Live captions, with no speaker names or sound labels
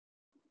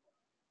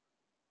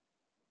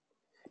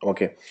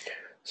Okay,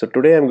 so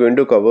today I'm going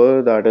to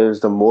cover that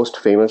is the most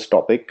famous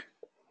topic.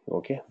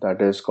 Okay,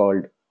 that is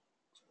called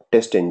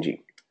TestNG.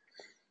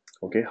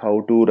 Okay,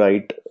 how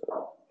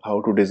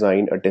to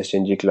design a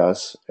TestNG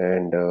class,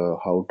 and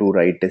how to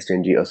write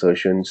TestNG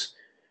assertions,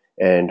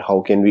 and how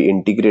can we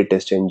integrate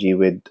TestNG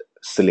with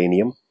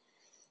Selenium.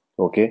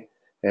 Okay,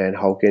 and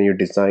how can you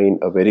design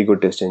a very good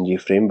TestNG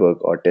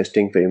framework or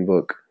testing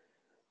framework.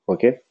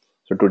 Okay,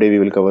 so today we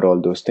will cover all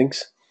those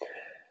things,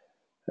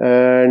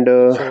 and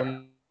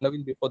So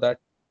Naveen,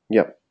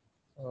 yeah.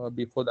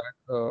 before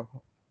that,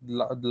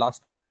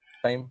 last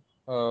time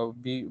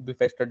we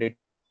fetched the data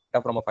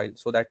from a file,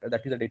 so that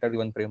is a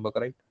data-driven framework,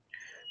 right?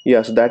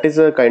 Yeah, so that is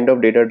a kind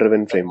of data-driven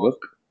That was framework.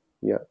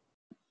 Yeah.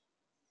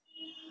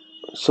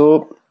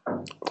 So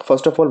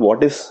first of all,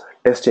 what is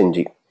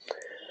TestNG?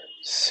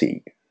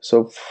 See,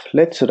 so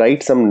let's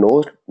write some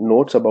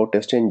notes about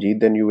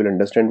TestNG. Then you will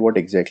understand what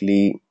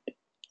exactly.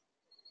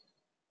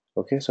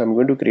 Okay, so I'm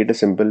going to create a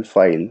simple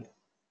file.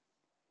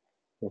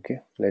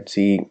 Okay, let's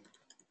see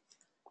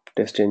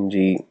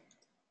TestNG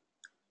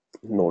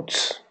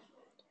notes.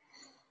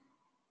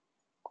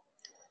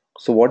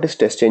 So what is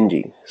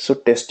TestNG? So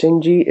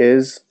TestNG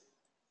is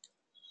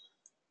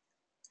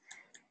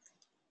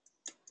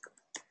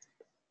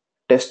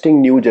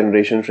testing new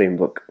generation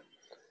framework.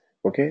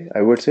 Okay,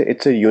 I would say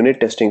it's a unit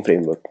testing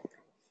framework.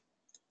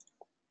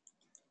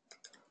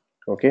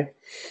 Okay,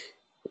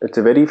 it's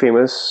a very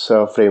famous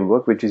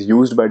framework which is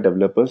used by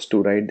developers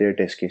to write their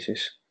test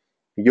cases,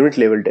 unit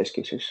level test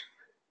cases.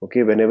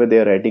 Okay, whenever they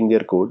are writing their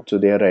code, so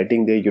they are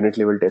writing their unit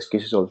level test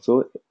cases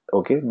also.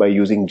 Okay, by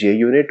using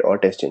JUnit or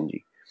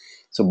TestNG.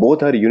 So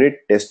both are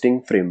unit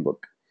testing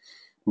framework.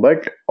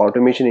 But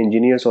automation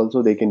engineers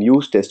also, they can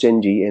use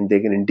TestNG and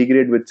they can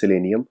integrate with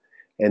Selenium,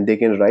 and they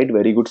can write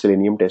very good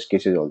Selenium test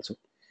cases also.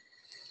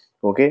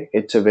 Okay,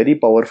 it's a very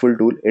powerful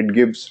tool. It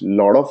gives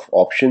lot of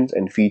options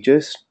and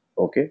features,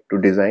 okay, to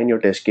design your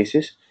test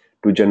cases,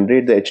 to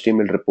generate the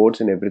HTML reports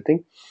and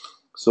everything.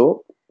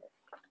 So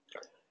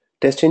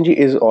TestNG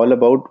is all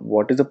about,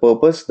 what is the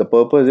purpose? The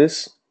purpose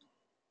is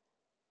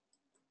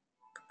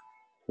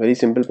very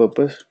simple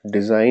purpose: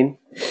 design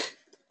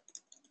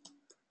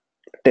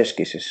test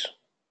cases.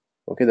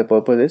 Okay, the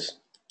purpose is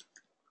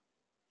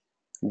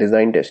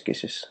design test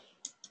cases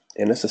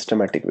in a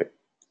systematic way.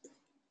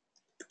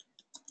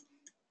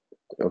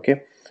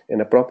 Okay,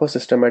 in a proper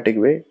systematic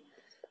way,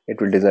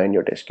 it will design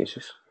your test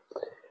cases.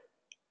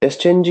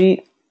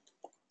 TestNG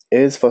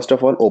is first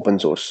of all open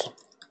source.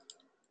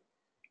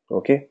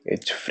 Okay,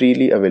 it's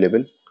freely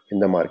available in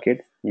the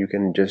market. You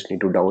can just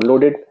need to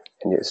download it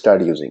and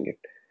start using it.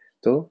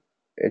 So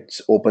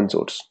it's open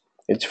source,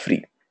 it's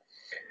free.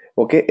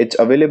 Okay, it's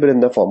available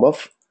in the form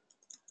of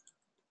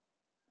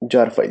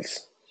jar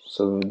files.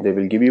 So they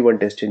will give you one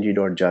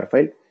testng.jar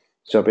file.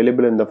 It's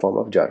available in the form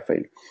of jar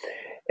file,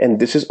 and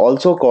this is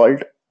also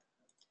called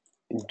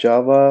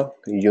Java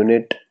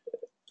unit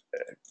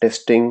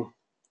testing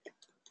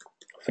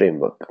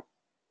framework.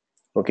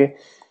 Okay,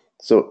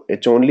 so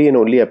it's only and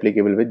only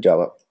applicable with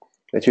Java.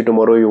 Let's say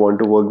tomorrow you want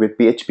to work with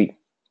PHP,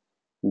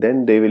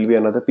 then there will be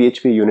another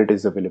PHP unit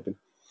is available.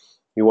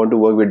 You want to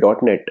work with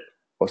 .NET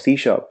or C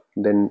Sharp,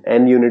 then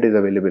N unit is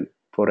available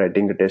for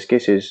writing the test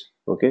cases.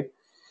 Okay,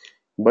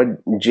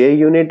 but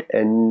JUnit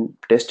and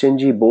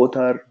TestNG both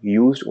are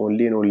used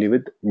only and only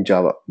with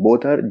Java.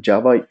 Both are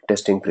Java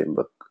testing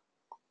framework.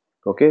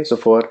 Okay, so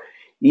for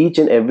each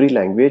and every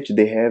language,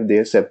 they have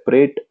their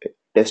separate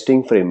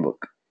testing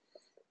framework.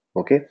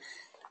 Okay,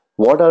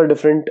 what are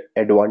different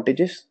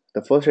advantages?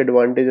 The first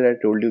advantage that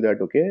I told you, that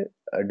okay,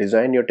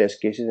 design your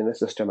test cases in a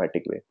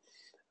systematic way.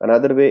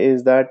 Another way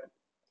is that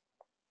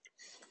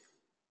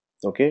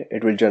okay,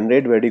 it will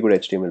generate very good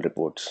HTML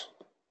reports.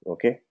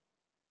 Okay,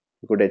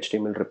 good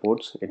HTML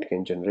reports it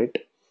can generate.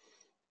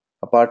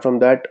 Apart from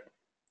that,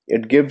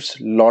 it gives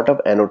lot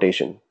of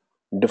annotation,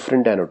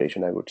 different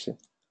annotation, I would say.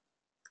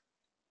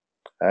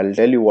 I'll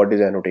tell you what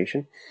is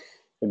annotation.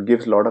 It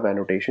gives a lot of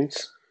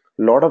annotations,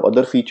 lot of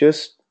other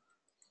features,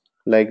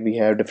 like we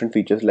have different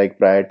features like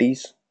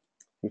priorities.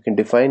 You can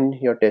define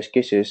your test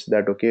cases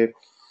that okay,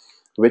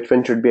 which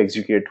one should be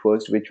executed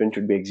first, which one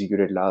should be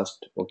executed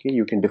last. Okay,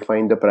 you can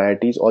define the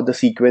priorities or the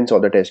sequence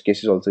of the test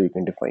cases also you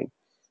can define.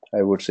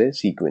 I would say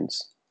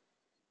sequence.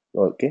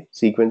 Okay,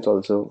 sequence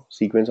of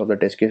the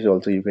test cases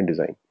also you can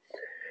design.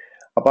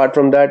 Apart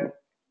from that,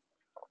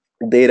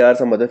 there are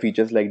some other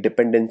features like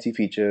dependency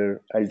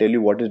feature. I'll tell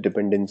you what is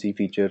dependency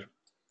feature.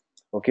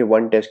 Okay,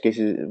 one test case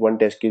is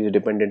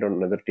dependent on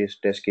another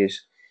test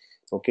case.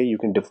 Okay, you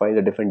can define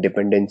the different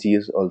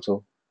dependencies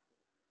also.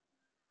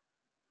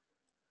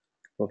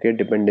 Okay,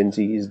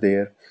 dependency is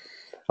there.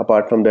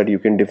 Apart from that, you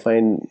can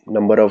define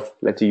number of,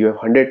 let's say you have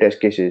 100 test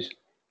cases,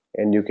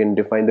 and you can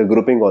define the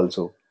grouping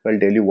also. I'll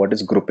tell you what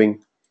is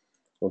grouping.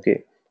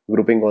 Okay,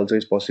 grouping also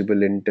is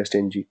possible in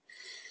TestNG.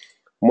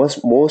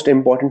 Most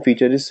important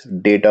feature is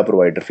data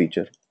provider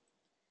feature.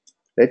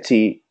 Let's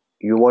see,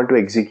 you want to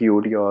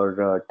execute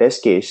your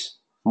test case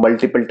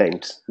multiple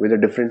times with a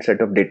different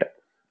set of data.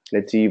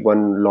 Let's see,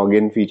 one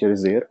login feature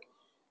is there,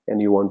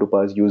 and you want to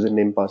pass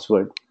username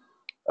password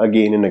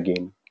again and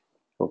again.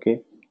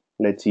 Okay,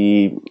 let's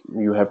see,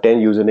 you have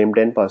 10 username,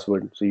 10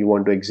 password, so you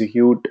want to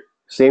execute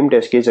same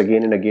test case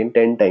again and again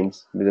 10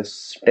 times with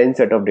a 10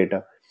 set of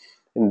data.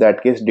 In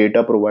that case,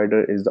 data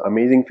provider is the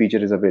amazing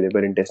feature is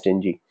available in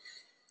TestNG.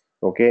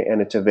 Okay,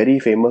 and it's a very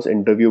famous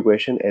interview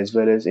question as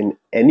well as in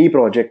any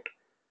project.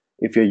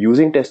 If you're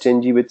using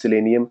TestNG with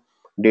Selenium,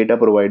 data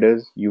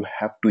providers you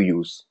have to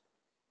use.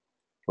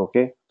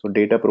 Okay, so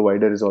data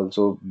provider is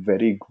also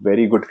very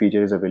good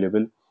feature is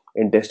available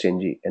in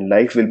TestNG, and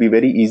life will be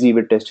very easy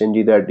with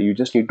TestNG, that you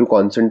just need to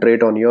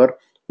concentrate on your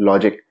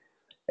logic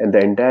and the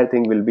entire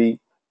thing will be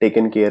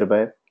taken care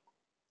by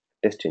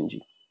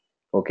TestNG.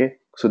 Okay,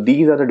 so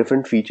these are the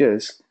different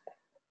features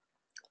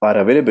are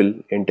available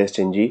in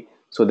TestNG.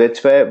 So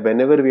that's why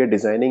whenever we are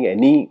designing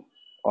any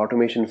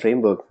automation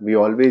framework, we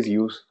always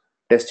use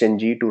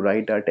TestNG to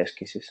write our test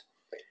cases.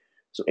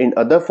 So in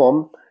other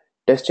form,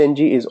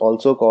 TestNG is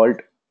also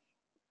called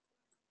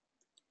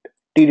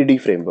TDD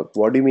framework.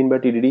 What do you mean by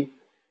TDD?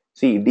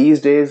 See,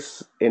 these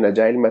days in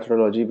agile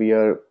methodology, we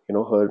are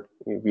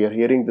we are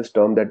hearing this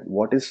term that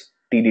what is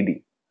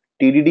TDD?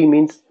 TDD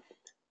means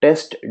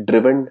test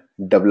driven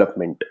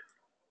development.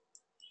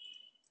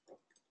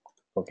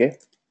 Okay,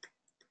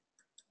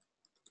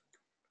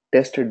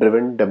 test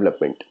driven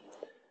development.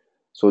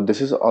 So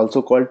this is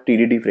also called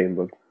TDD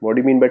framework. What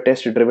do you mean by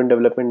test driven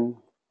development?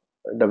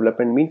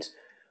 Development means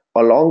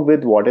along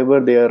with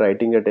whatever they are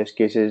writing their test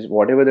cases,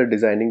 whatever they're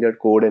designing their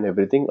code and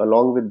everything,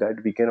 along with that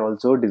we can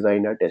also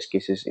design our test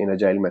cases in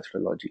agile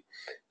methodology.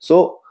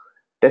 So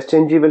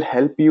TestNG will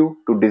help you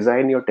to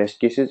design your test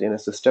cases in a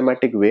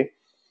systematic way,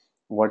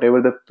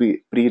 whatever the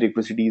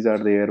prerequisites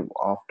are there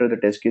after the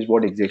test case,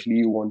 what exactly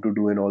you want to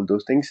do and all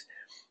those things.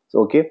 So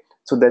okay,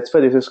 so that's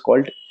why this is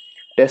called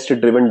test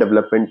driven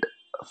development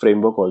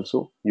framework.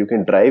 Also, you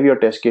can drive your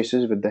test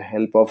cases with the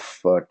help of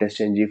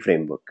TestNG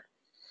framework.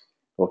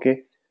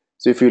 Okay,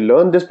 so if you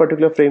learn this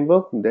particular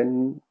framework,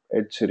 then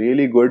it's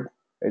really good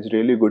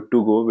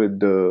to go with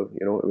the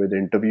with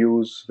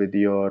interviews, with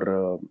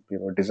your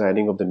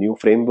designing of the new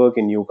framework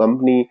in new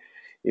company.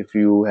 If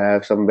you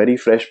have some very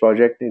fresh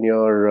project in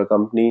your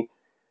company,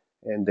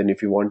 and then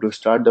if you want to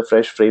start the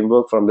fresh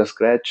framework from the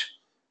scratch,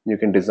 you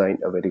can design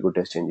a very good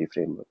TestNG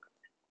framework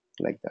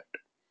like that.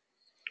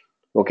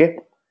 Okay,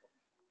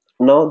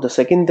 now the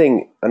second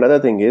thing, another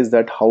thing is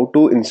that how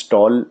to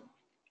install.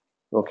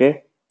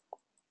 Okay,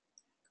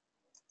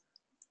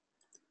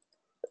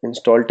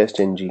 install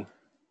TestNG.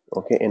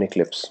 Okay, in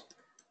Eclipse.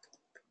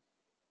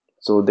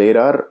 So there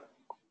are,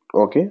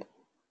 okay,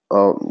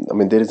 I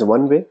mean there is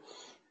one way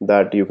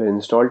that you can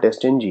install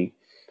TestNG.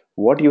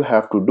 What you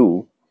have to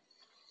do,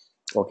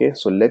 okay,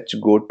 so let's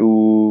go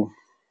to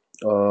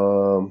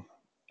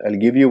I'll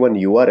give you one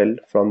URL.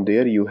 From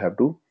there you have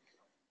to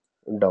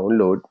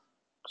download.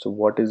 So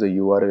what is the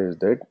URL is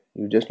that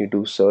you just need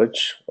to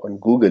search on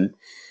Google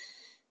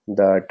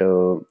that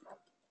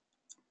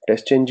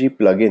TestNG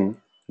plugin.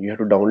 You have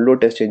to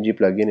download TestNG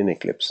plugin in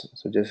Eclipse.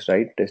 So just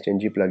write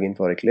TestNG plugin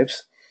for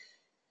Eclipse,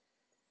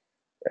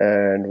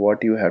 and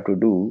what you have to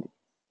do,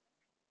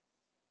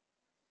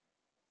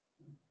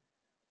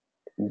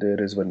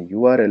 there is one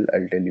URL.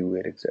 I'll tell you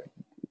where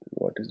exactly.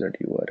 What is that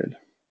URL?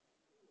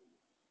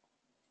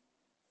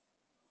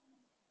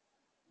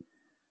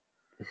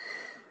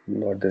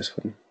 Not this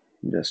one.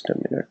 Just a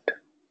minute.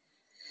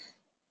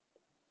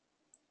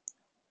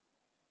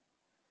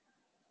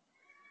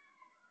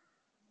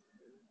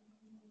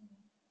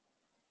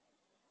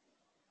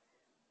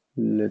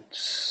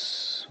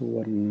 Let's,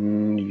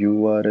 one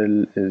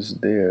URL is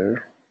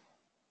there.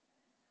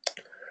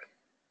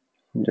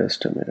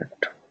 Just a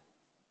minute.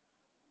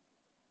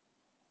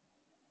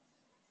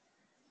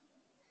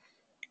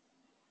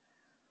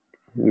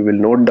 We will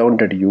note down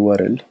that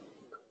URL.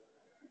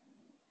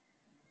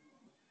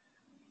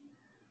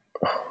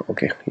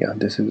 Okay, yeah,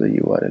 this is the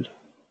URL.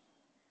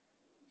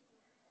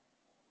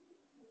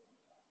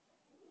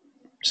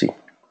 See,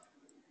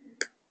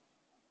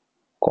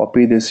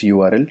 copy this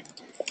URL.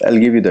 I'll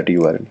give you that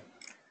URL.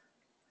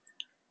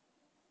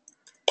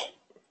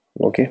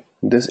 Okay,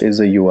 this is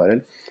the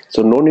URL.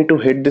 So no need to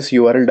hit this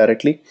URL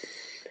directly.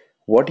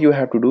 What you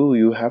have to do,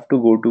 you have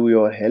to go to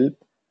your help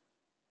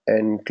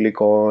and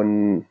click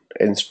on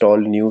install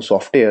new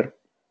software.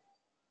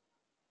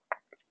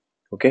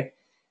 Okay,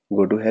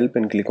 go to help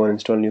and click on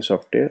install new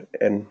software,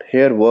 and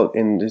here work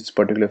in this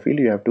particular field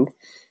you have to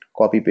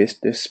copy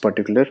paste this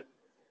particular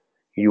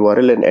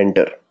URL and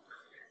enter,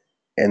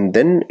 and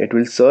then it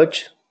will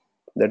search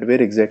that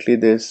where exactly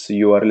this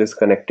URL is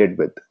connected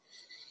with.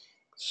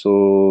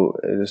 So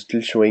it is still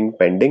showing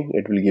pending.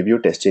 It will give you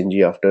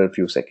TestNG after a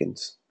few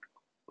seconds.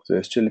 So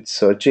it's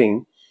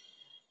searching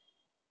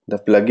the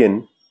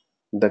plugin,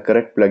 the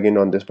correct plugin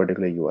on this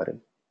particular URL.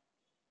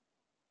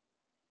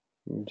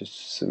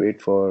 Just wait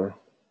for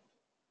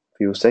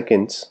few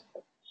seconds.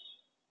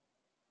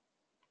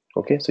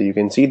 Okay, so you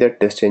can see that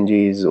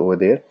TestNG is over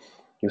there.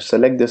 You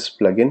select this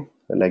plugin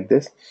like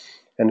this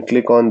and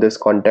click on this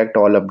contact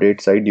all update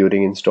site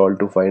during install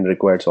to find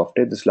required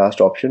software. This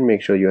last option,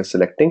 make sure you are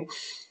selecting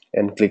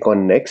and click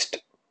on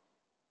next.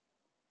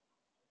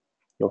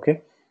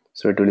 Okay,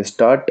 so it will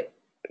start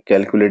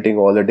calculating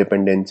all the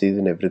dependencies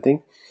and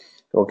everything.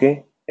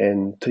 Okay,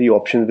 and 3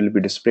 options will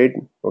be displayed.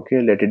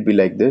 Okay, let it be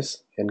like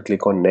this and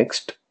click on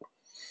next.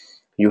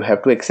 You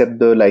have to accept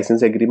the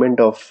license agreement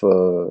of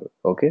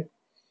okay,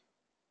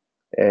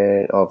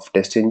 and of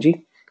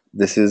TestNG.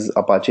 This is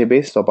Apache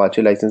based, so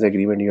Apache license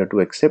agreement you have to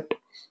accept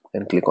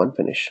and click on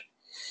finish.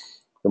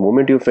 The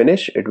moment you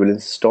finish, it will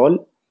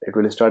start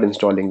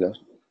installing the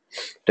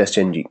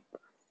TestNG.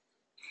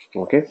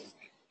 Okay,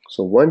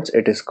 so once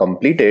it is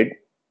completed,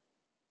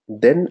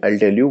 then I'll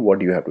tell you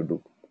what you have to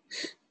do.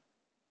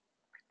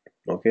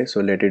 Okay, so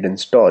let it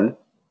install.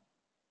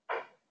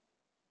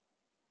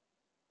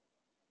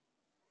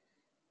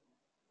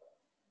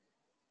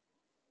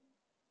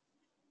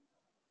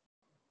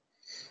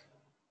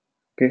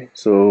 Okay,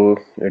 so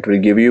it will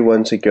give you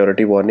one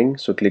security warning,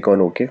 so click on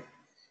OK.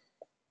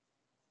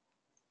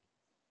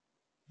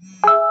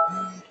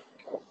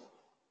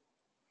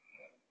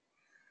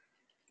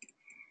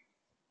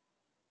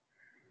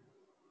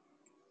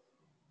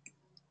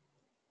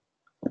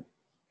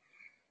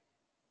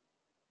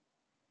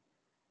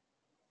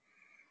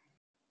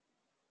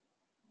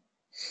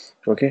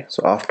 Okay,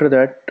 so after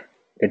that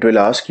it will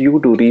ask you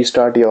to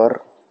restart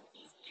your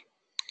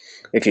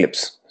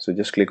Eclipse. So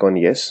just click on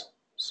yes,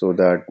 so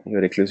that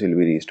your Eclipse will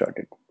be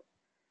restarted.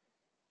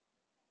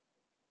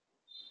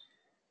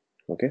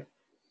 Okay,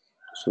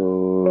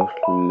 so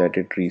let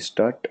it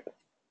restart.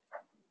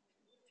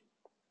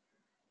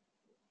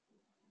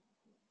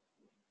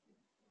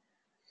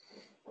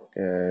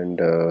 And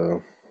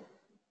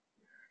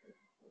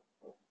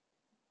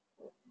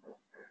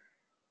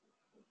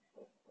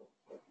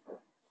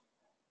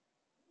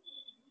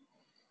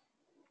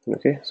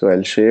okay, so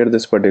I'll share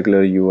this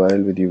particular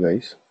URL with you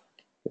guys.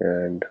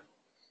 And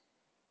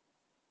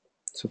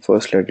so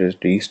first let it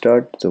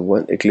restart. So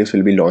one Eclipse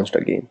will be launched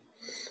again.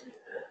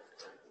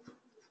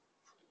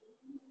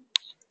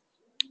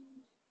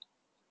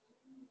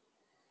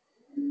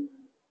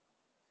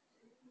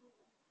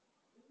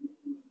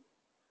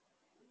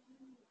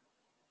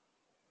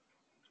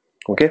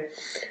 Okay,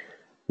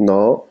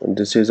 now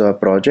this is our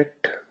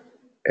project,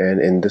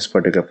 and in this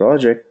particular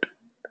project,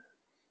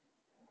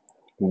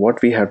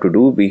 what we have to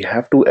do, we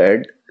have to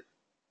add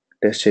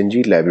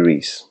TestNG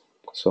libraries.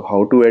 So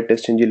how to add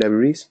TestNG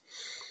libraries?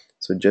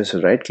 So just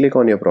right click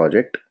on your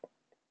project.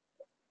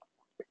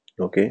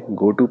 Okay,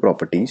 go to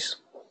properties,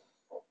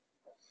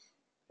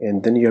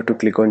 and then you have to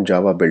click on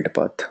Java build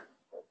path.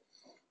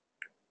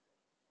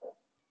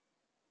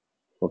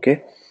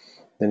 Okay,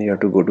 then you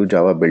have to go to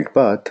Java build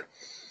path,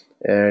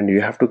 and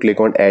you have to click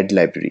on add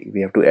library.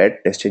 We have to add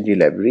TestNG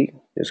library.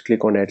 Just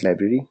click on add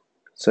library,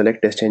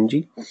 select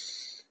TestNG.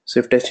 So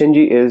if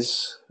TestNG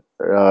is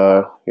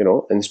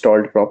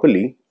installed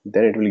properly,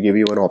 then it will give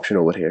you an option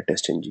over here,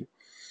 TestNG,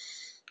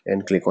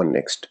 and click on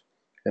next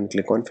and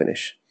click on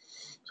finish.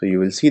 So you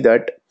will see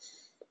that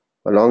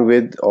along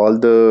with all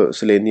the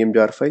Selenium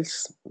jar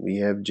files, we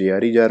have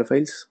JRE jar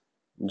files,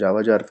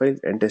 Java jar files,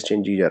 and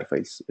TestNG jar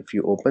files. If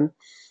you open,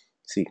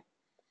 see,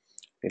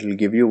 it will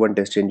give you one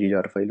TestNG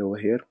jar file over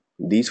here.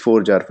 These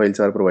 4 jar files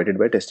are provided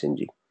by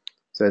TestNG.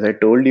 So as I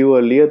told you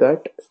earlier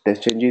that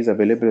TestNG is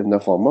available in the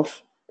form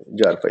of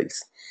jar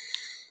files.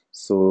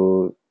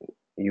 So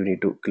you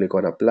need to click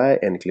on apply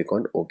and click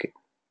on OK.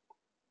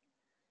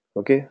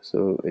 Okay,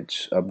 so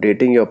it's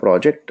updating your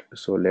project.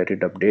 So let it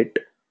update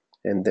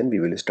and then we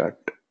will start.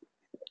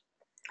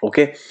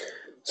 Okay,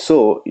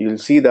 so you'll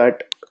see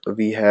that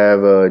we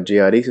have a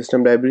JRE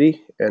system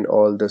library and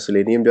all the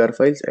Selenium jar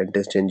files, and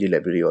TestNG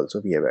library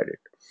also we have added.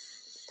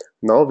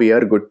 Now we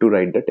are good to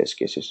write the test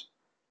cases.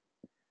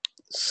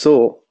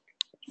 So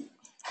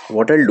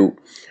what I'll do,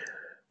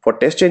 for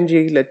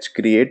TestNG, let's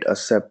create a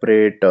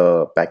separate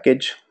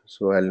package.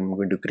 So I'm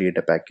going to create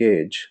a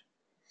package.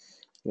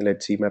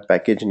 Let's see, my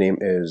package name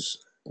is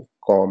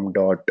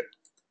com.test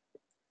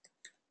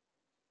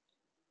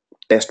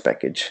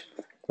package.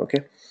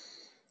 Okay,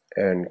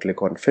 and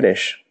click on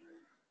finish.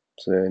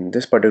 So in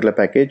this particular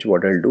package,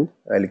 what I'll do,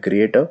 I'll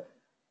create a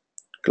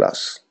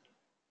class.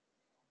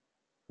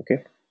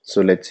 Okay,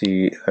 so let's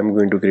see, I'm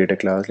going to create a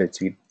class. Let's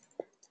see,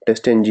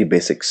 TestNG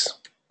Basics.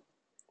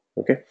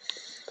 Okay,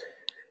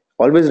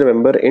 always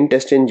remember, in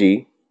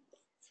TestNG,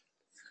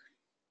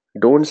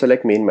 don't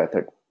select main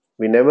method.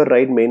 We never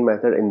write main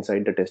method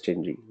inside the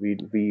TestNG.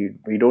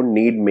 We don't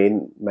need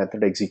main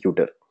method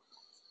executor.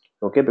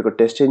 Okay, because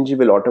TestNG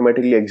will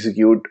automatically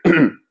execute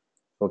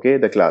okay,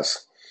 the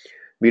class.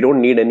 We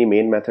don't need any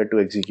main method to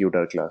execute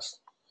our class.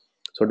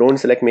 So don't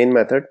select main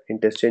method in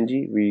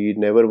TestNG. We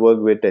never work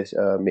with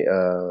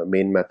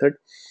main method.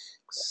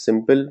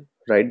 Simple,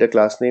 write the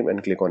class name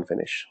and click on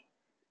finish.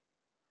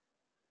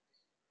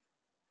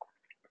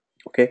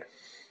 Okay,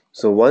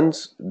 so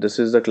once this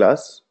is the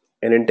class,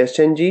 and in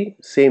TestNG,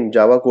 same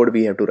Java code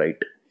we have to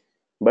write,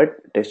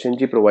 but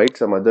TestNG provides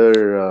some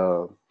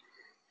other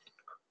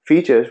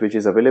features which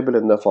is available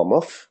in the form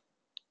of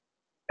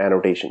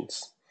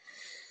annotations.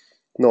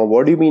 Now,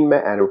 what do you mean by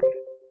annotation?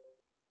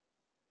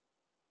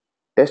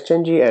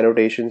 TestNG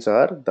annotations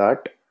are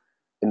that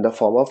in the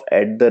form of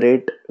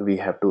 @ we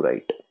have to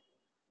write.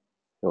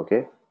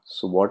 Okay,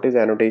 So what is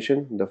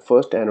annotation? The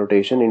first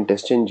annotation in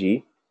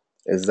TestNG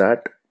is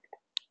that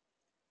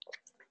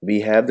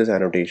we have this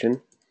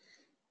annotation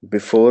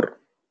before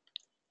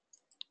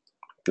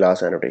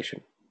class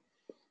annotation,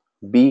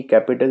 B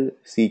capital,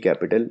 C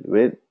capital,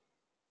 with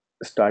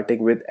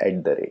starting with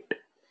 @.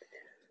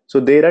 So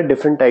there are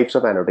different types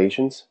of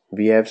annotations.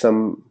 We have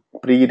some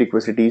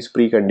prerequisites,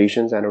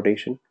 preconditions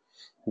annotation.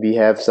 We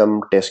have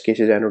some test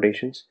cases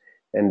annotations,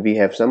 and we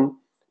have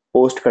some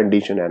post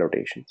condition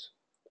annotations.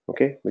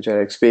 Okay, which I'll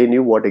explain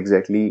you what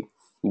exactly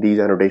these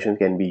annotations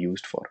can be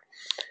used for.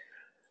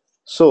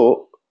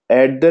 So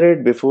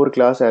before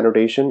class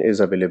annotation is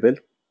available.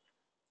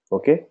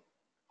 Okay,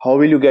 how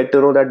will you get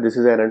to know that this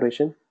is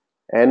annotation?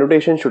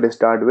 Annotation should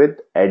start with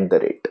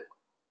 @,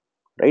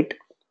 right?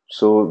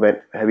 So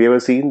when have you ever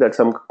seen that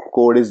some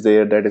code is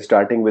there that is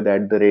starting with @?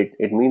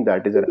 It means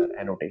that is an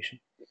annotation.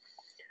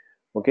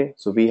 Okay,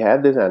 so we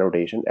have this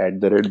annotation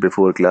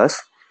before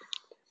class.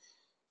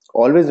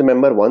 Always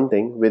remember one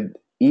thing, with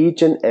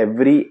each and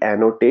every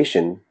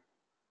annotation,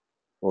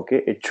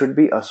 okay, it should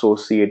be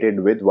associated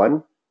with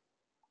one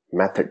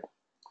method.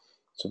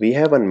 So we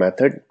have one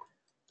method,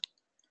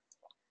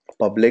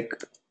 public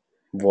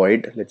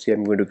void. Let's say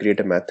I'm going to create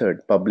a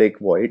method, public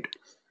void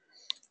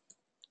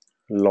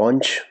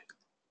launch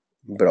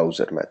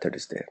browser method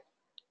is there.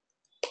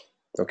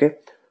 Okay,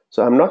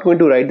 so I'm not going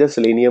to write the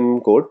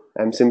Selenium code.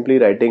 I'm simply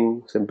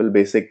writing simple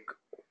basic,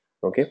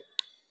 okay,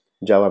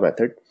 Java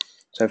method.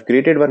 So I've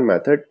created one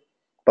method,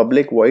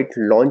 public void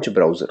launch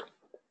browser.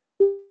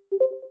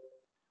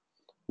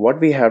 What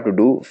we have to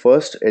do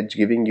first, it's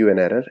giving you an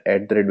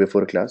error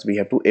before class. We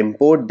have to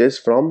import this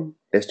from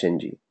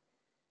TestNG.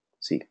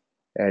 See,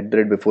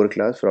 before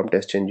class from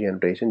TestNG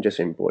annotation, just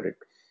import it.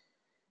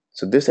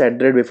 So this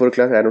before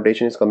class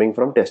annotation is coming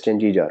from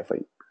TestNG jar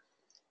file.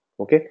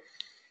 Okay,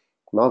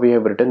 now we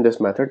have written this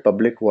method,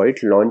 public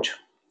void launch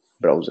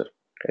browser,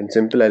 and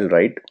simple I'll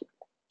write,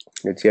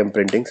 let's say I'm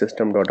printing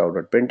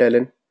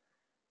system.out.println.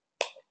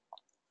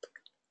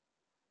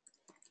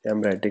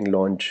 I'm writing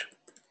launch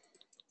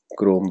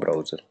Chrome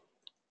browser.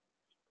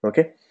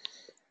 Okay,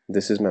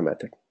 this is my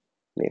method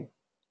name.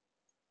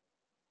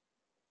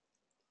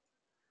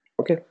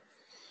 Okay,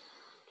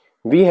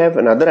 we have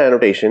another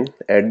annotation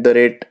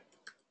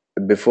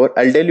before.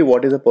 I'll tell you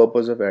what is the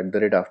purpose of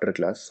after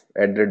class,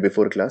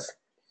 before class.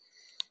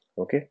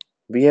 Okay,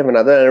 we have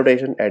another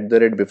annotation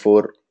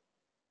before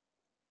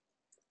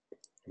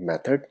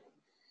method,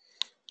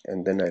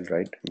 and then I'll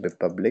write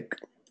public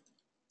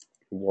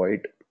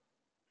void,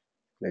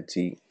 let's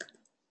see,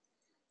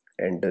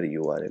 enter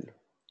URL.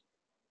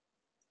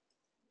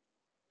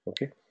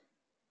 Okay,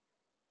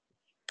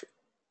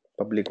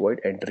 public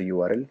void enter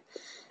URL.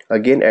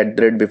 Again,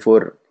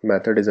 before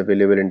method is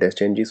available in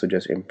TestNG, so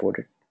just import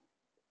it.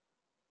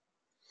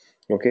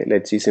 Okay,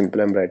 let's see,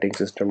 simple I'm writing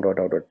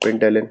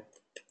system.out.println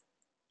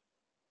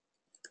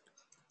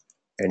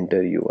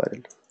enter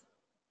URL.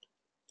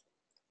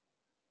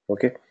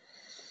 Okay,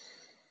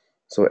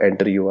 so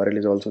enter URL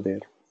is also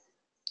there.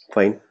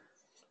 Fine.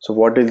 So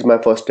what is my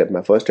first step?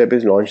 My first step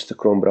is launch the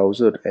Chrome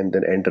browser and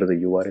then enter the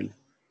URL.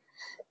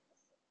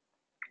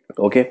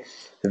 Okay,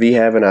 we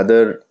have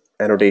another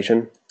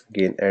annotation,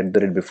 again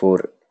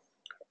before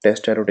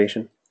test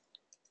annotation.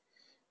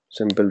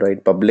 Simple,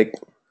 right? Public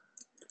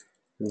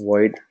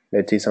void,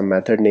 let's see, some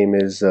method name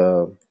is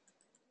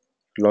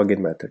login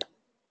method.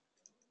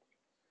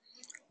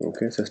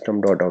 Okay,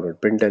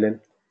 system.out.println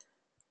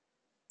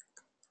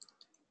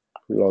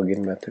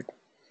login method,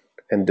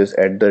 and this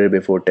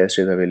before test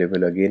is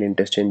available again in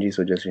TestNG,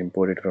 so just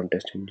import it from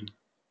TestNG.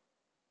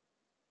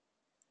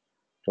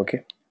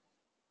 Okay,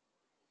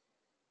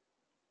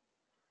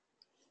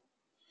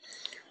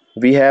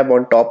 we have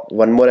on top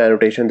one more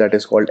annotation that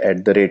is called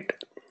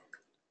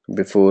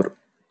before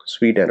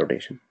suite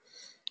annotation.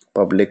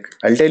 Public,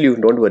 I'll tell you,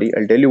 don't worry,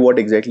 I'll tell you what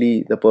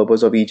exactly the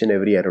purpose of each and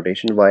every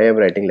annotation, why I'm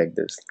writing like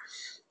this.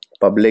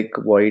 Public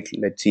void,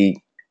 let's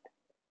see,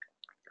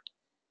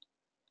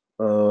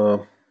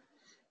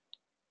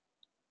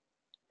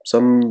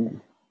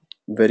 some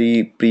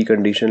very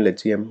precondition.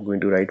 Let's see, I'm going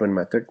to write one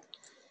method,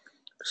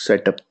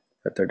 setup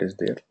method is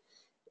there,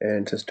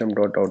 and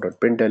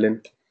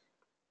system.out.println.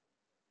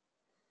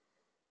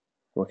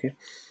 Okay,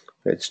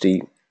 let's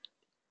see,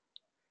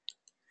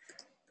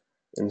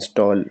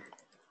 install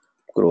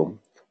Chrome,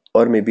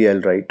 or maybe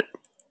I'll write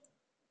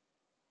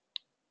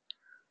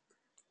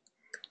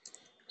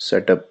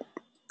setup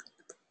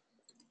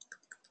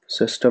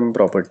system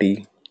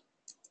property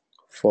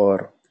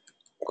for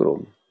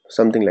Chrome,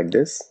 something like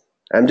this.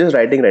 I'm just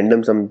writing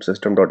random some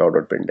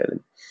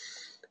system.out.println,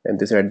 and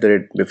this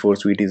before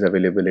suite is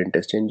available in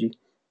TestNG,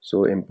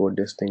 so import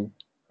this thing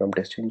from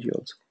TestNG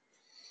also.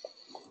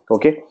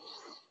 Okay,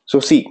 so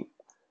see,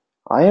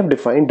 I have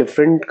defined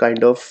different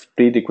kind of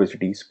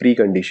prerequisites,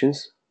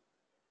 preconditions.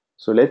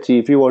 So let's see,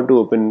 if you want to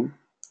open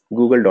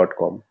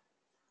google.com,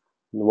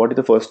 what is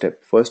the first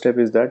step? First step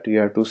is that you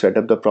have to set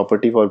up the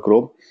property for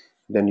Chrome,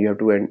 then you have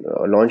to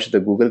launch the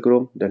Google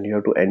Chrome, then you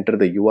have to enter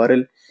the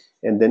URL,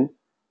 and then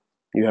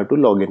you have to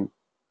log in,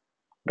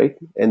 right?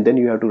 And then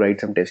you have to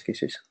write some test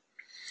cases.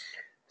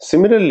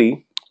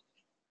 Similarly,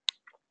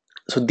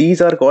 so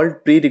these are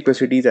called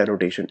prerequisites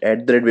annotation.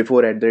 At the rate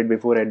before, at the rate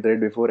before, at the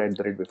rate before, at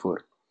the rate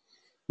before.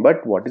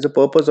 But what is the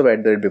purpose of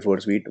at the rate before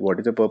suite? What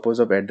is the purpose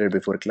of at the rate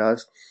before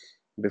class,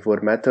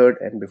 before method,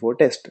 and before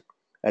test?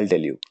 I'll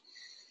tell you.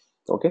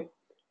 Okay,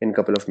 in a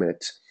couple of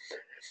minutes.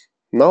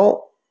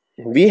 Now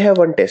we have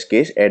one test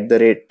case, at the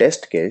rate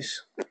test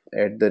case,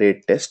 at the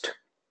rate test,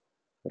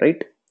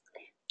 right?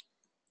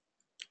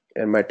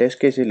 And my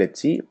test case is,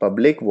 let's see,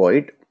 public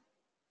void.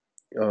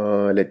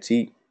 Let's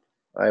see,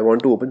 I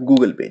want to open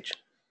Google page.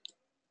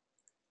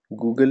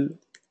 Google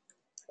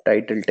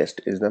title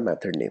test is the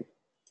method name.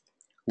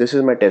 This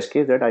is my test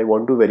case that I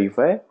want to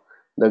verify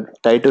the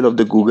title of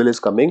the Google is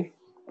coming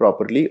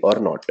properly or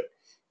not.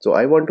 So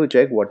I want to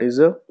check what is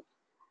a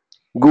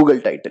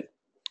Google title.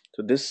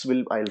 So this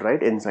will I'll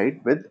write inside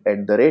with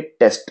at the rate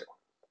test.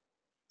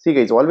 See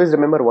guys, always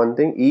remember one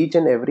thing, each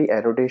and every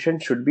annotation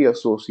should be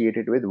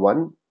associated with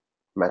one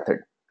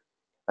method.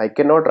 I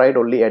cannot write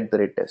only at the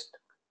rate test.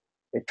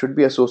 It should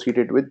be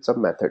associated with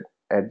some method.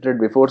 At the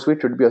rate before suite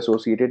should be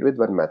associated with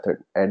one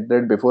method. At the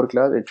rate before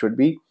class it should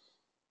be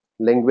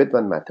linked with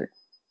one method.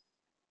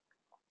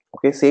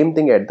 Okay, same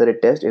thing at the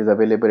rate test is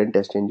available in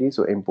TestNG,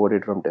 so import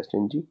it from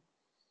TestNG.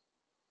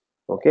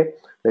 Okay,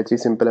 let's see,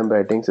 simple I'm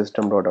writing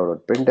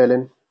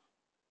system.out.println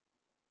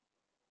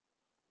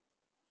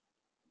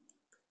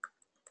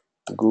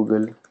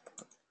Google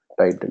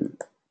title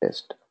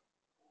test.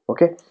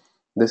 Okay,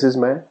 this is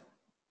my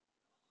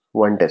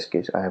one test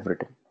case I have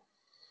written.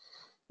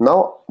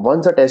 Now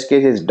once a test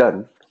case is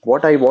done,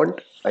 what I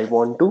want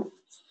to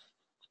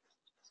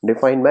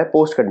define my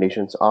post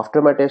conditions.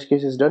 After my test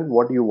case is done,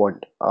 what do you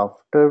want?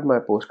 After my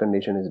post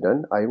condition is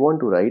done, I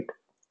want to write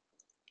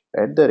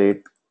at the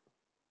rate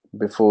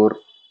before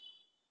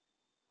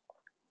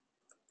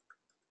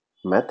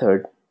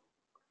method,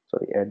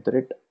 sorry, at the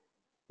rate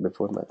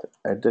before method,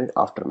 at the rate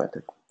after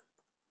method.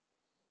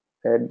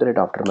 At the rate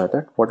after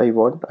method, what I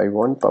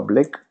want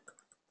public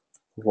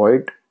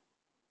void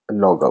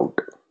logout.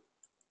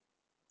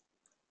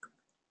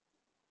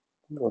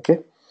 Okay,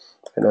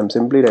 and I'm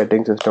simply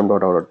writing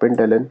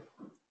system.out.println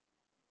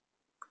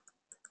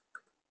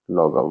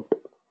logout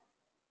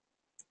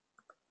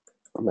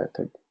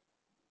method,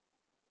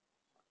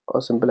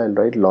 or simple I'll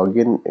write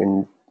login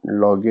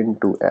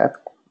to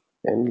app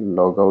and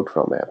logout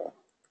from app,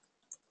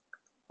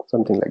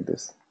 something like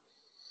this.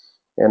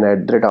 And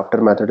at the rate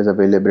after method is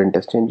available in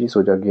TestNG,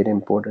 so again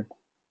imported,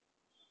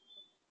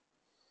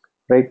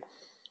 right?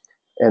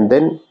 And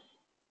then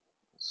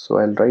so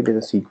I'll write in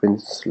a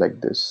sequence like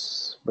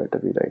this, better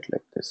we write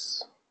like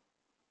this.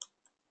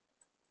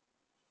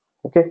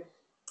 Okay,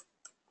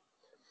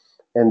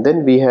 and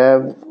then we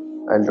have,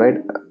 I'll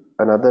write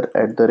another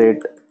at the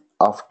rate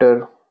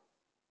after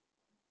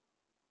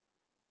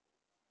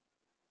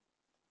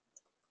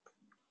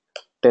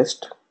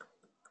test.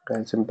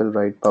 I'll simple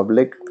write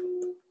public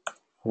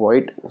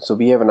void. So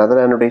we have another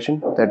annotation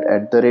that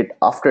at the rate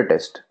after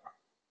test.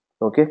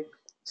 Okay,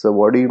 so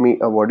what do you mean,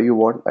 what do you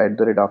want at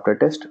the rate after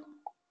test?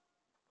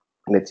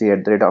 Let's see,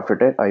 at the rate after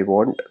test I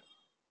want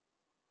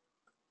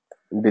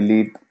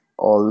delete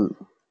all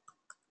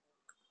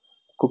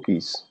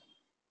cookies,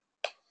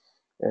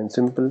 and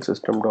simple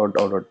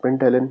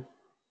system.out.println,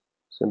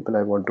 simple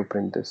I want to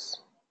print this.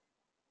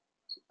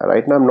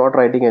 Right now I'm not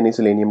writing any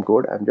Selenium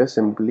code, I'm just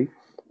simply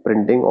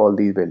printing all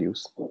these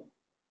values.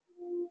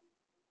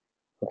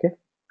 Okay,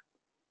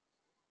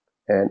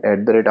 and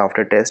at the rate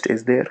after test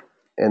is there,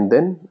 and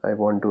then I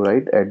want to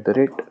write at the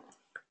rate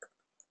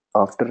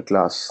after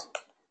class.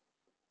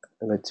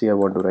 Let's see, I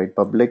want to write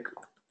public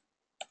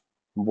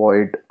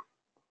void,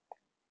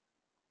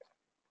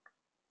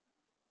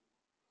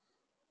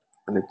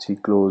 let's see,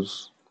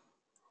 close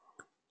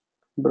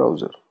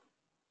browser.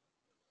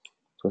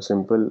 So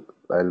simple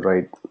I'll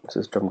write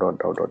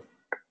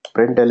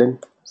system.out.println,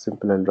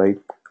 simple I'll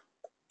write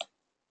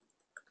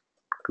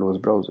close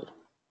browser.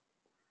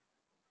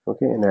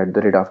 Okay, and at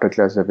the rate after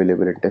class is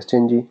available in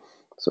TestNG,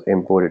 so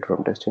import it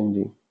from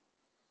TestNG.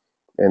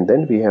 And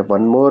then we have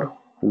one more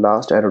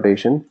last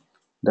annotation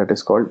that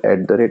is called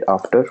at the rate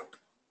after.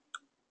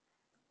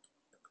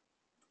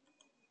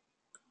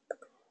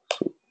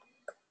 So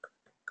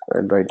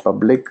I'll write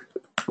public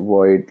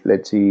void,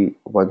 let's see,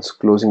 once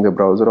closing the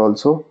browser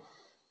also,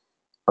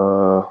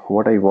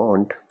 what I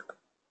want,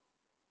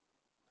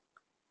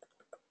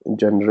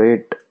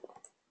 generate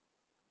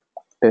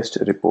test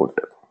report,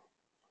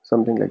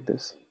 something like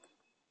this,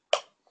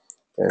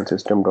 and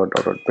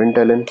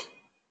system.out.println,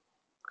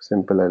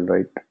 simple I'll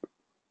write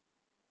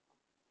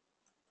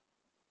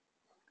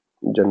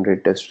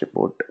generate test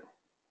report.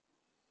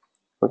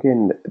 Okay,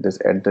 and this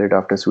at the rate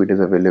after suite is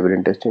available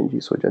in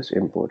TestNG, so just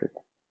import it.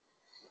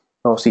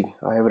 Now see,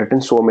 I have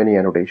written so many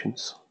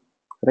annotations,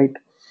 right?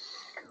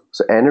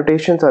 So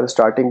annotations are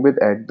starting with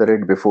at the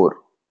rate before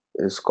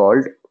is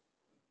called,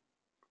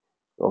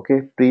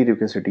 okay,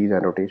 prerequisites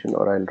annotation,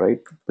 or I'll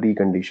write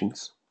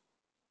preconditions.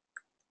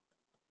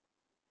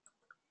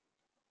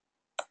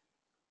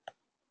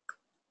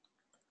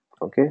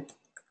 Okay,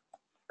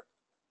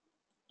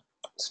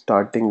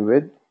 starting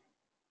with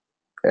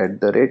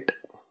at the rate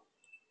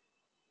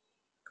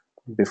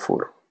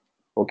before.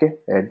 Okay,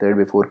 at the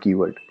before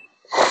keyword.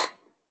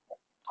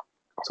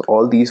 So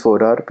all these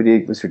four are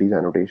prerequisites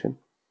annotation.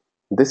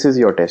 This is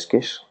your test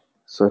case.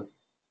 So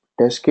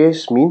test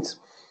case means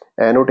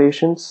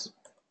annotations.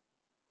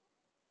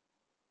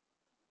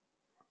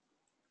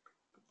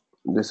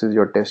 This is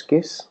your test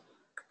case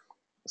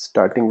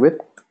starting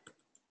with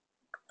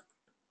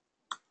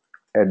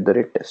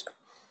 @test.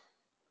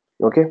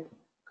 Okay,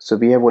 so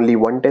we have only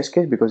one test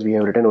case because we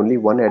have written only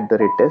one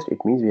 @test.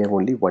 It means we have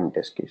only one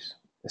test case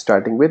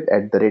starting with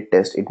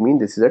 @test. It means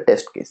this is a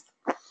test case.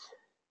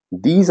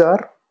 These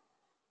are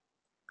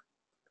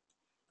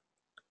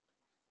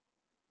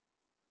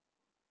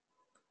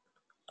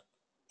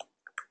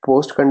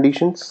post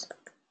conditions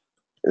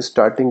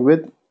starting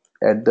with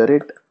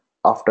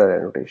after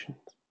annotation.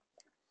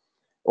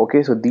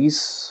 Okay, so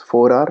these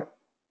four are,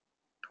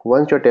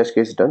 once your test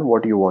case is done,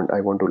 what you want?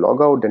 I want to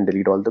log out, then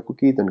delete all the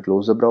cookies, then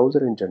close the browser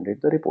and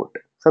generate the report.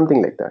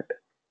 Something like that.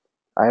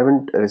 I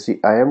haven't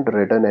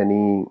written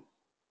any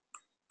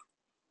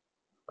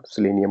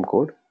Selenium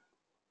code,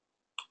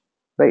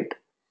 right?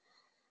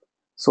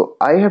 So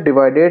I have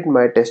divided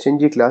my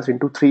TestNG class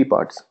into three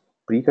parts: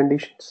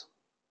 preconditions,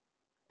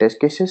 test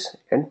cases,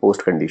 and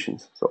post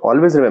conditions. So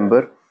always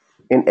remember,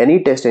 in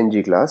any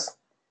TestNG class,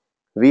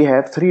 we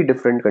have three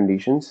different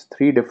conditions,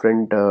 three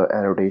different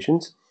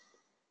annotations,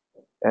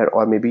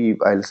 or maybe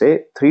I'll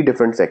say three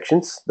different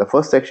sections. The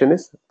first section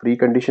is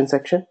precondition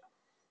section,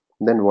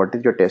 then what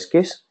is your test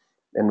case,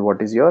 and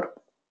what is your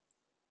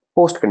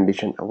post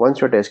condition.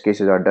 Once your test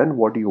cases are done,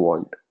 what do you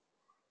want?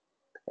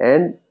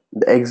 And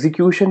the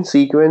execution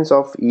sequence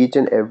of each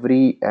and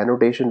every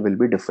annotation will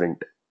be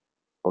different.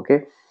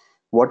 Okay,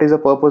 what is the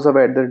purpose of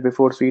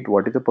 @before suite?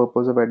 What is the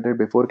purpose of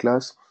 @before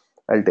class?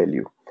 I'll tell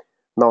you.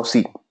 Now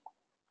see,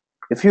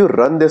 if you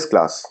run this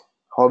class,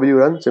 how will you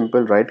run?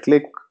 Simple, right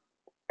click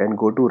and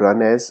go to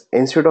run as.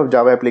 Instead of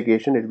Java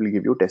application, it will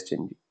give you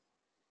TestNG.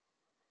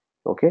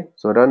 Okay,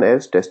 so run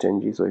as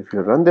TestNG. So if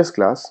you run this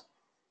class,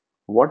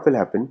 what will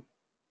happen?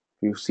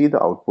 You see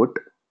the output.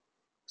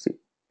 See,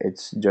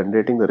 it's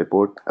generating the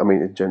report.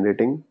 It's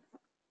generating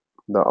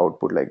the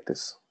output like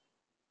this.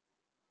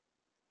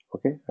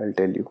 Okay, I'll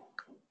tell you.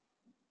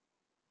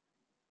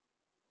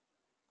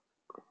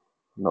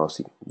 Now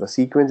see, the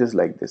sequence is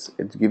like this.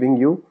 It's giving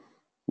you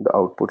the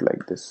output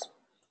like this.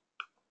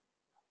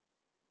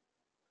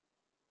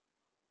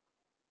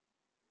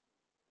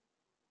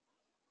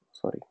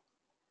 Sorry.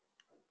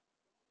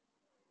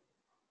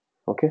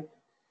 Okay,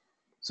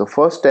 so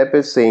first step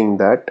is saying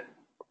that,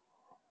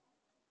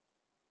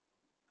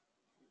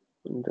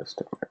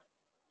 just a minute.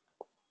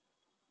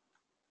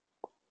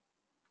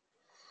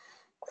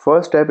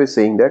 First step is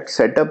saying that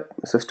set up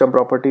system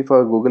property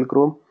for Google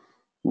Chrome,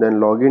 then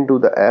log into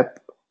the app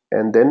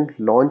and then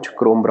launch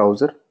Chrome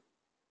browser.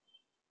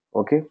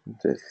 Okay,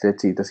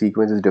 let's see, the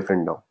sequence is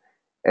different now.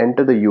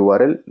 Enter the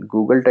URL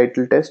Google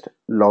title test,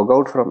 log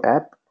out from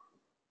app,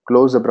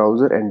 close the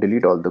browser and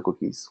delete all the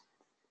cookies.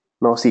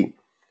 Now see,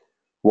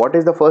 what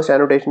is the first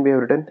annotation we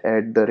have written?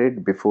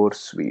 @before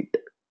suite.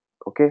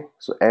 Okay,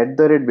 so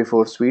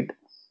 @before suite,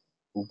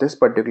 this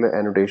particular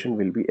annotation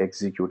will be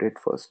executed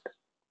first.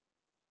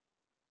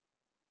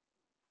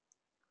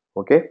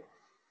 Okay,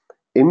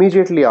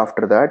 immediately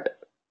after that,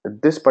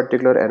 this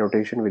particular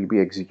annotation will be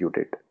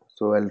executed.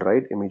 So I'll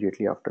write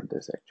immediately after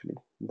this, actually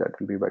that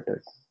will be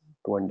better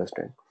to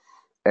understand.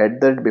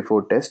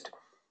 @before test,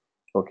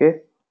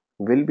 okay,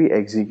 will be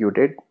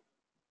executed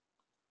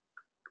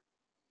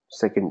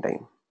second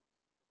time.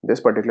 This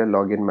particular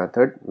login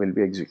method will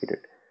be executed.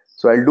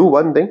 So I'll do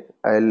one thing.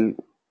 I'll,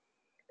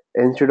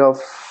 instead of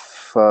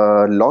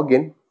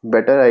login,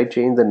 better I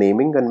change the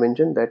naming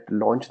convention, that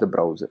launch the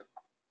browser.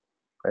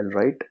 I'll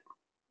write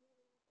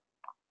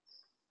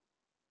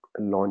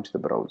launch the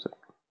browser,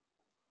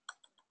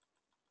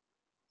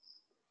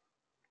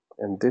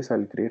 and this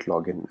I'll create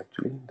login.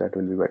 Actually that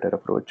will be better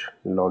approach.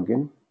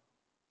 Login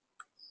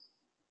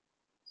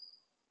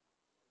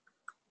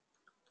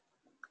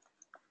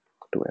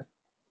to app.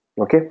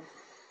 Okay,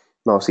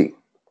 now see,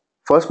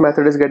 first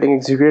method is getting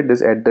executed.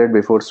 This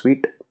 @before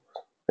suite,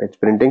 it's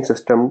printing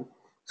system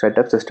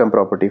setup system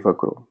property for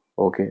Chrome.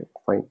 Okay,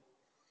 fine.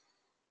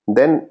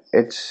 Then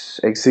it's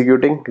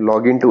executing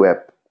login to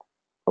app.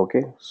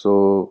 Okay,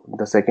 so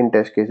the second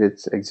test case,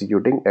 it's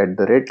executing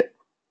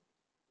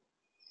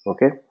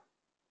okay,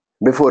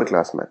 before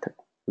class method,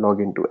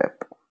 login to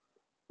app.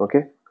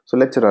 Okay, so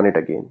let's run it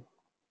again.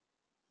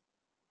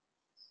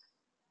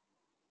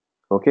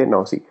 Okay,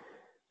 now see,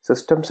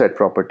 system set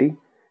property,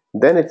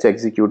 then it's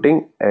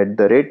executing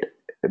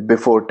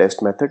before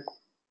test method.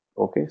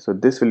 Okay, so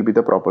this will be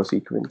the proper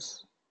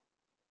sequence.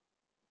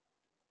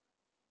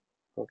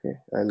 Okay,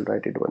 I'll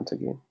write it once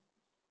again.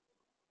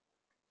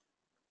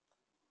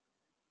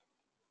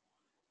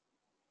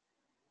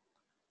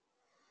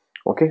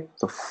 Okay,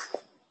 so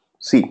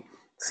see,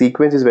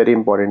 sequence is very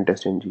important in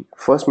TestNG.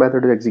 First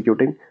method is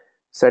executing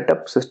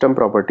setup system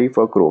property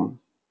for Chrome.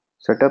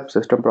 Setup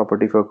system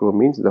property for Chrome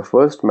means the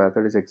first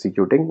method is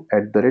executing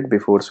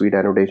 @before suite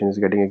annotation is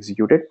getting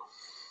executed.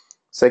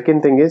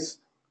 Second thing is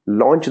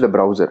launch the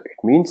browser.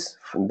 It means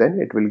then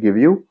it will give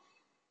you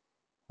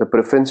the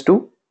preference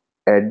to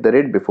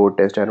before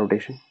test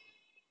annotation,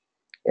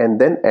 and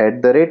then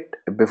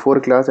before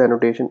class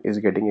annotation is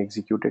getting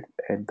executed.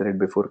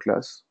 Before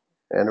class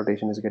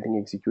annotation is getting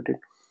executed,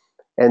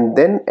 and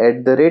then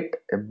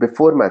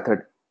before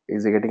method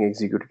is getting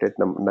executed at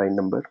 9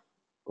 number.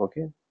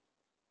 Okay,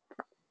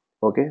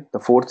 the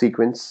fourth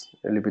sequence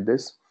will be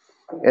this.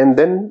 And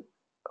then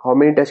how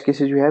many test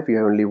cases you have? You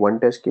have only one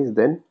test case,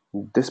 then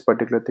this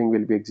particular thing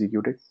will be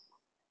executed.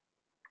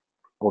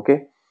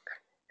 Okay,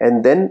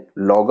 and then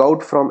log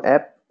out from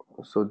app.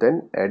 So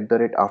then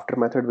after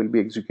method will be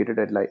executed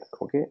at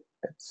okay,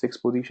 at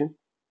 6th position,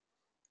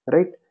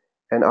 right?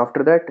 And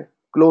after that,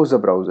 close the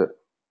browser.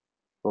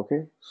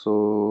 Okay,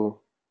 so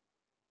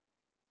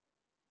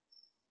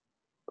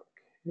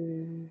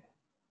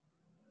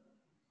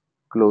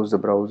close the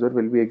browser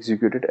will be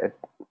executed at,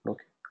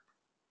 okay,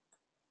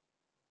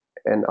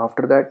 and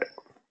after that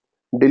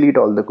delete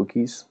all the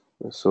cookies.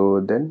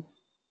 So then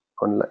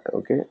on,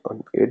 okay,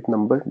 on 8th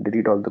number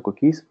delete all the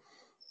cookies,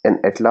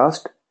 and at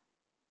last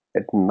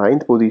at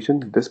 9th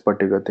position this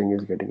particular thing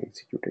is getting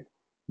executed.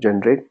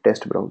 Generate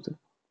test browser,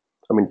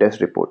 I mean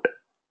test report.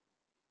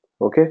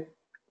 Okay,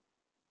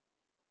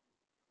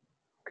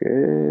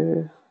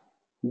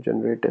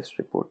 generate test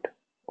report.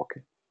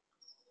 Okay,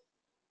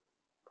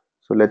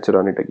 so let's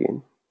run it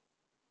again.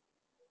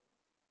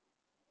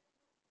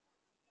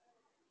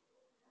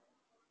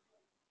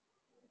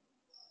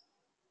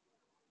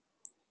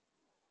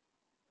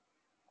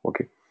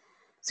 Okay,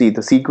 see,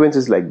 the sequence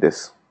is like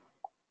this: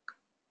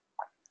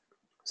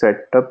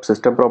 set up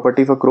system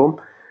property for Chrome,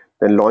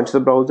 then launch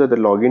the browser,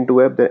 then log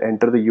into app, then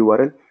enter the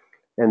URL,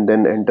 and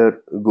then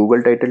enter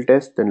Google title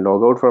test, then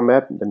log out from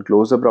app, then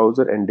close the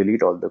browser and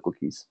delete all the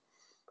cookies.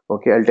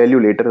 Okay, I'll tell you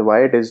later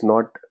why it is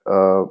not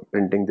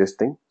printing this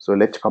thing. So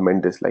let's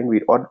comment this line,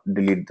 or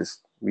delete this.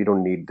 We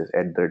don't need this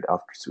at the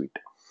after suite.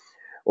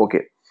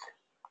 Okay,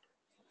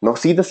 now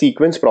see the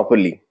sequence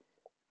properly.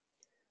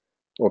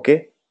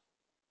 Okay,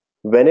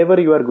 whenever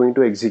you are going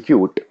to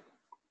execute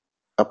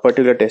a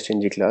particular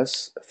TestNG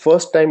class,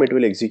 first time it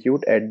will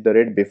execute at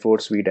the before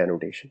suite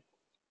annotation.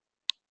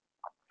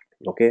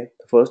 Okay,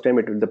 the first time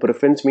it will, the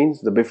preference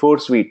means the before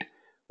suite,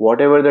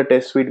 whatever the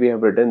test suite we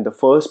have written, the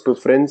first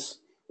preference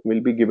will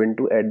be given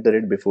to at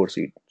the before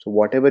suite. So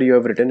whatever you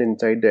have written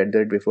inside the at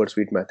the before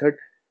suite method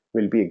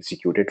will be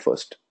executed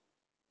first.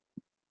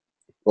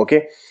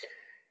 Okay,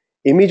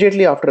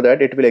 immediately after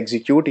that it will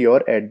execute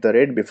your at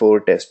the before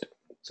test.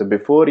 So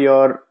before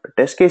your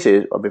test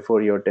cases or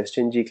before your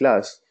TestNG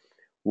class,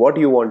 what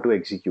you want to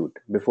execute,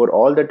 before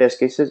all the test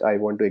cases, I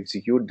want to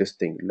execute this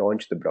thing,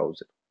 launch the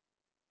browser.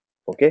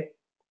 Okay,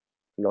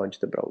 launch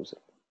the browser.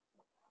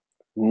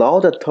 Now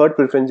the third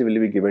preference will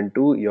be given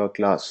to your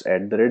class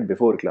at the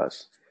before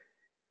class.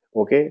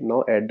 Okay,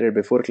 now at the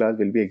before class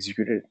will be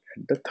executed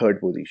at the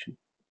third position.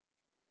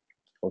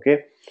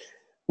 Okay,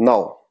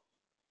 now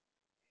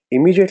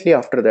immediately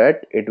after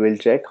that it will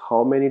check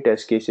how many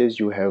test cases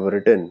you have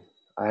written.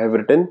 I have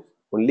written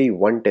only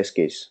one test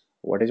case.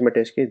 What is my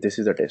test case? This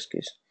is a test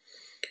case.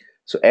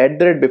 So at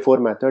the before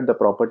method, the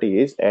property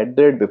is at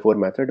the before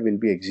method will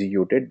be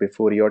executed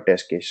before your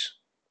test case.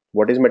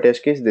 What is my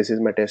test case? This is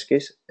my test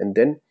case, and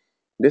then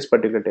this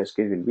particular test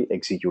case will be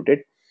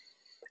executed,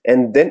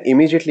 and then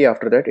immediately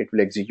after that it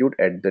will execute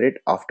at the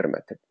after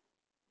method.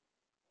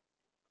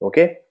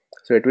 Okay,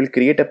 so it will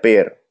create a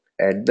pair: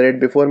 at the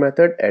before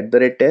method, at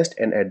the test,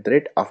 and at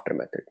the after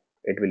method.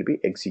 It will be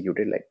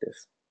executed like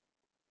this.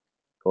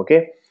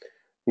 Okay,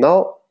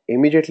 now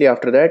immediately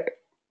after that,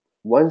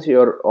 once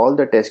your all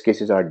the test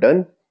cases are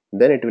done,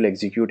 then it will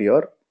execute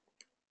your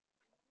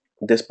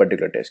this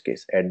particular test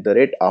case at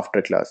the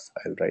after class.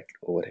 I'll write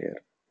over here.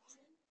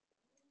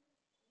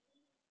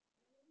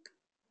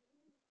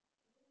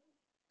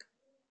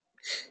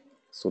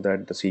 So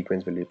that the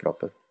sequence will be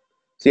proper.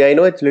 See, I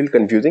know it's a little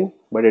confusing,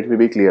 but it will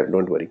be clear,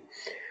 don't worry.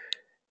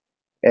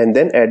 And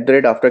then at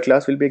the after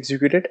class will be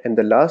executed, and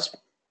the last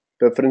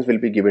preference will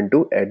be given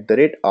to at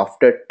the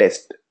after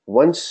test.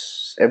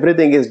 Once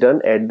everything is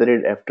done, at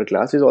the after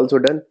class is also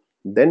done,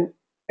 then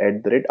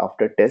at the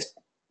after test,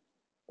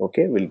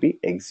 okay, will be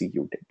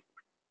executed.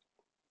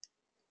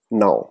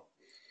 Now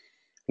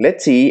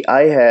let's see,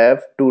 I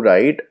have to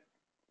write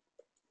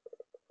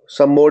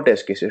some more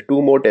test cases,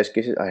 two more test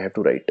cases I have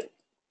to write.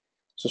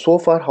 So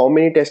far how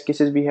many test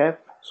cases we have?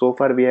 So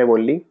far we have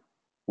only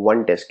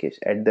one test case,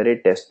 at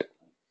the test.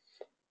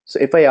 So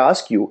if I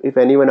ask you, if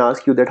anyone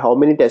asks you that how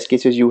many test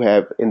cases you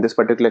have in this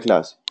particular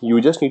class,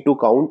 you just need to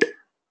count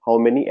how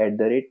many at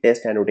the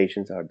test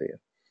annotations are there.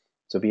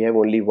 So we have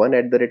only one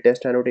at the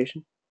test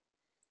annotation.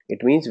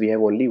 It means we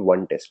have only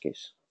one test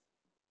case.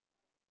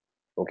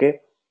 Okay.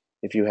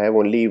 If you have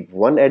only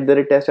one at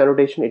the test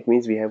annotation, it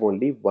means we have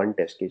only one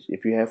test case.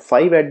 If you have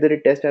five at the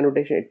test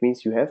annotation, it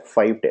means you have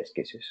five test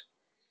cases.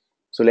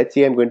 So let's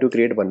say I'm going to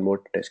create one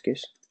more test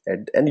case,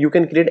 and you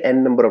can create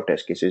n number of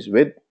test cases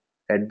with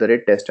at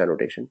the test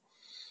annotation.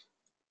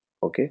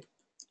 Okay,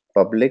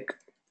 public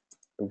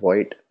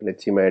void.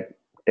 Let's see, my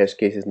test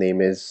case's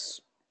name is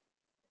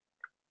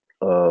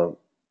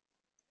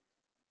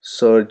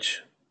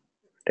search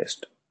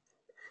test.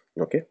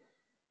 Okay,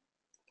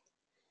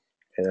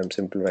 and I'm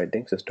simply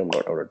writing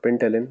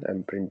system.out.println.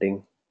 I'm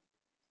printing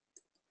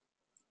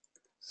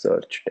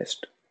search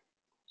test.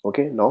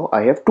 Okay, now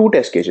I have two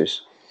test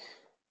cases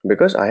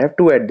because I have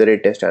two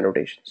 @test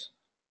annotations.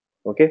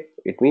 Okay,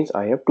 it means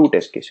I have two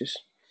test cases.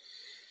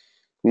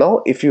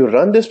 Now if you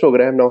run this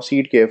program, now see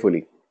it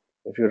carefully.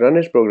 If you run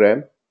this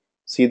program,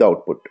 see the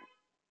output.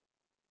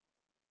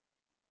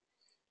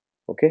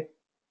 Okay,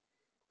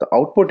 the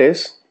output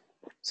is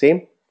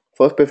same.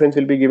 First preference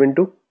will be given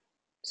to,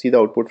 see the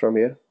output from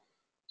here,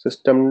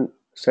 system,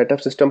 set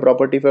up system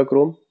property for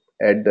Chrome,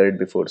 add the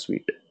before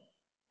suite.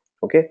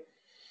 Okay,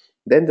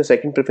 then the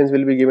second preference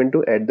will be given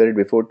to add the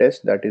before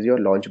test, that is your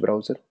launch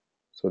browser,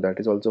 so that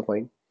is also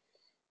fine.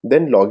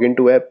 Then login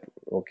to app.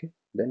 Okay,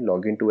 then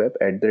login to app,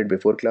 add the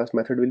before class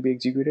method will be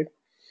executed.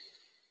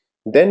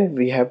 Then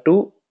we have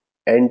to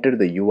enter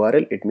the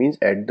URL. It means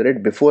add the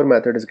before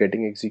method is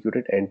getting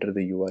executed, enter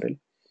the URL,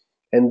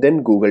 and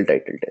then Google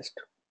title test.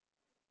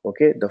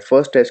 Okay, the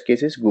first test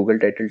case is Google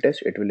title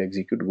test. It will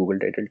execute Google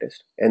title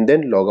test and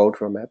then log out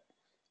from app.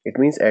 It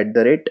means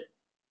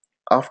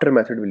after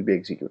method will be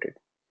executed.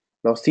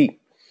 Now see,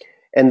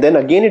 and then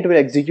again it will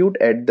execute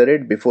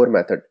before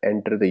method,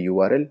 enter the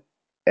URL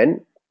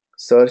and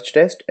search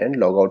test and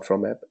log out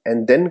from app,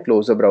 and then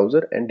close the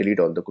browser and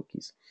delete all the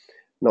cookies.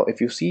 Now if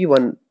you see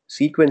one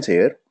sequence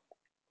here,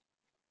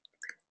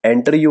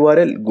 enter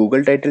URL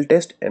Google title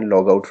test and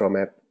log out from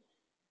app,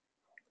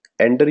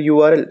 enter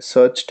URL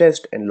search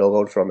test and log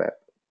out from app.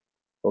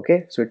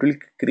 Okay, so it will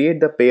create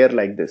the pair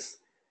like this: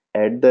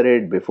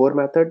 before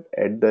method,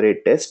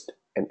 test,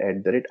 and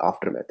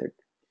after method.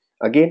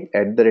 Again,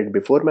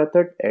 before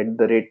method,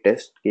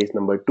 test case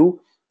number 2,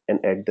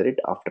 and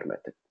after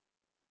method.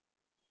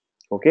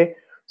 Okay,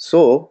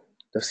 so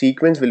the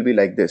sequence will be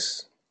like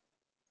this: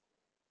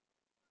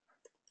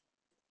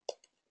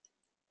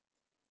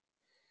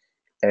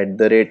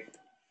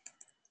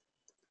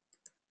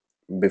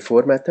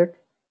 before method,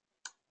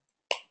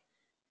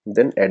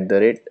 then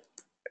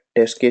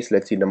test case,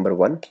 let's see, number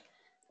 1,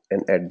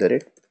 and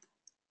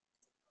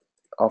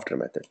after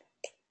method.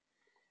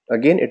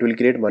 Again it will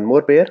create one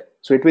more pair,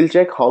 so it will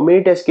check how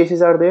many test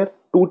cases are there.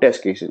 Two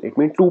test cases, it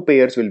means two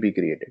pairs will be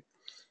created: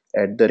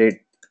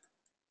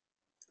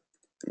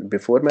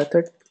 before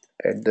method,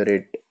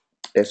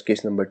 test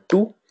case number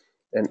 2,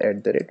 and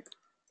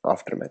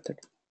after method.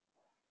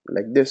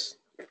 Like this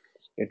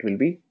it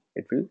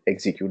will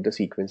execute the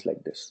sequence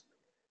like this.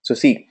 So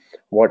see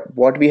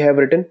what we have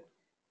written: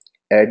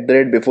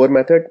 before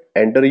method,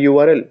 enter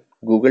URL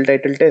Google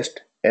title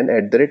test, and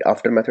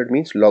after method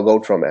means log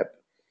out from app.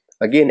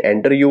 Again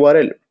enter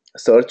URL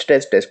search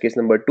test case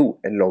number 2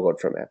 and log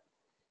out from app.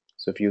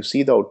 So if you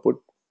see the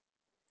output,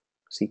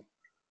 see,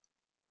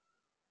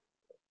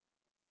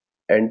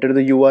 enter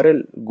the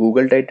URL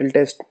Google title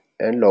test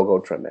and log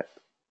out from app.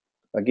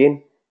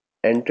 Again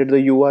enter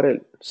the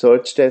URL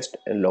search test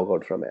and log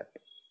out from app.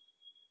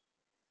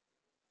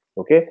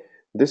 Okay,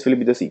 this will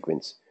be the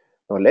sequence.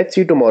 Now let's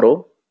see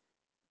tomorrow.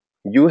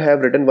 You have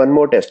written one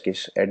more test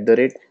case,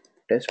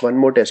 test, one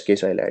more test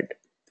case I'll add: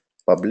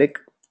 public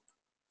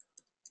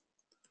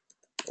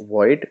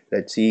void,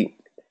 let's see,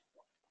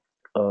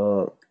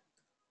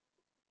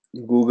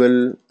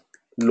 Google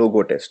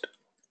logo test.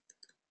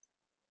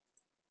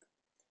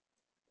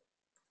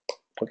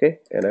 Okay,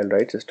 and I'll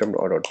write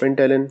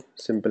system.out.println,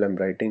 simple, I'm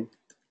writing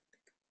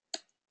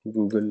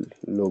Google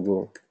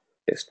logo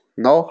test.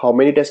 Now how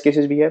many test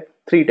cases we have?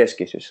 3 test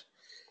cases.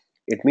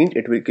 It means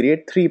it will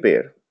create 3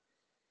 pair: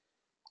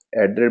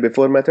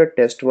 before method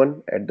test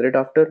 1,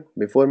 after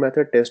before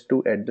method test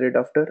 2,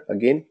 after,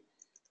 again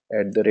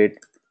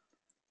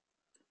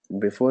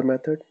before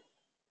method,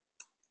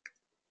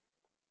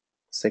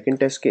 second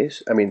test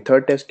case,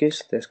 third test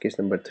case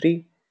number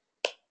 3,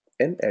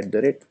 and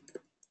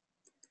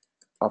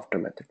after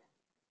method.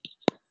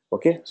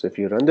 Okay, so if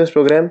you run this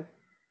program,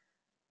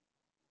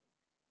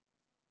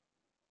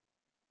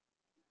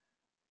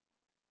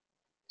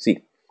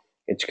 see,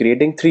 it's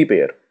creating 3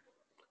 pair.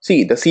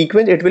 See the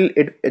sequence,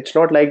 it's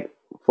not like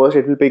first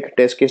it will pick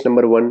test case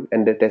number 1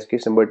 and the test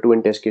case number 2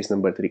 and test case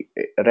number 3.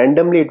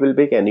 Randomly it will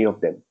pick any of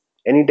them,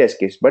 any test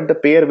case, but the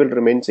pair will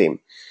remain same.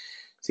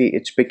 See,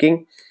 it's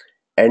picking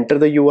enter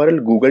the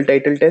URL Google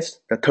title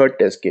test, the third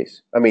test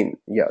case,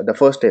 the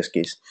first test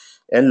case,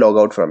 and log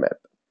out from app.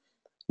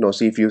 Now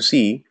see, if you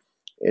see,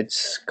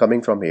 it's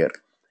coming from here: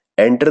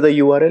 enter the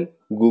URL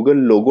Google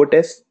logo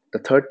test, the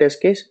third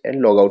test case,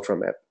 and log out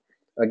from app.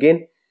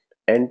 Again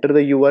enter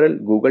the URL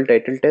Google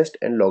title test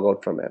and log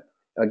out from app.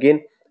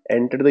 Again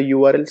enter the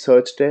URL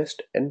search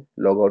test and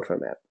log out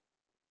from app.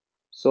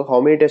 So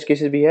how many test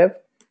cases we have?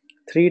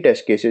 3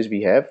 test cases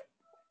we have.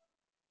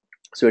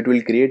 So it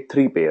will create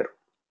 3 pair.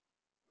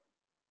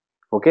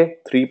 Okay,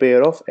 3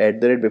 pair of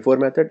before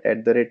method,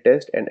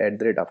 test, and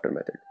after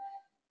method.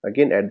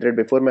 Again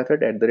before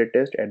method,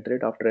 test,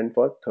 after, and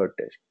for third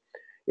test.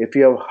 If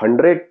you have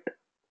 100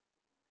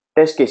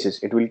 test cases,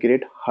 it will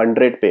create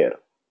 100 pair.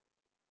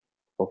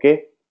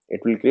 Okay,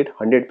 it will create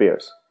 100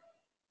 pairs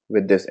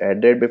with this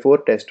before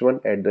test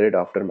 1,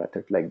 after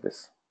method, like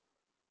this.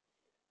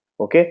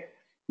 Okay,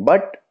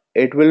 but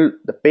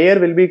the pair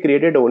will be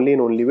created only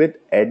and only with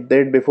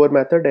 @before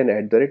method and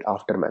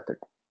 @after method.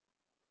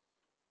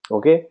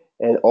 Okay,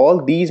 and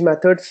all these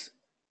methods,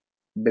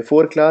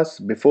 before class,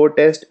 before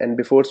test, and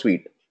before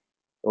suite,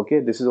 okay,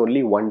 this is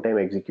only one time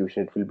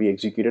execution. It will be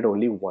executed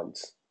only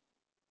once.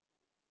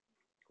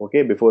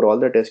 Okay, before all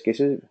the test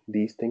cases,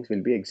 these things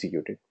will be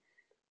executed.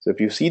 So if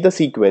you see the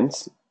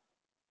sequence,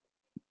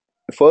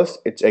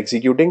 first it's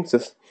executing. So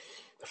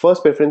the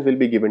first preference will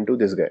be given to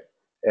this guy,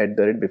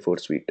 @before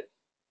suite.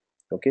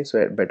 Okay,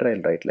 so better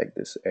I'll write like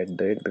this,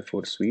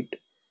 @before suite.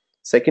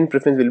 Second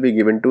preference will be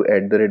given to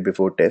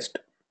 @before test.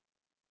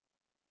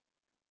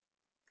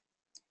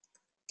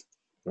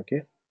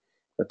 Okay,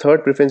 the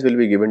third preference will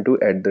be given to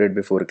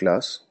 @before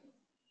class,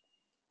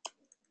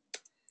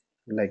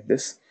 like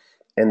this,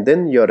 and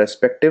then your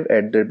respective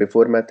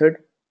 @before method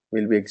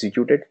will be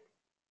executed.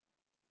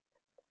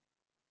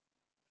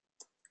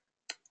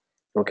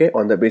 Okay,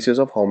 on the basis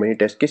of how many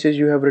test cases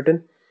you have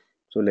written.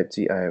 So let's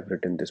see, I have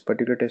written this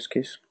particular test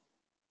case.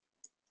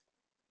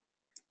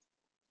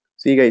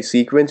 See guys,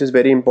 sequence is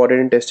very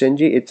important in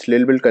TestNG. It's a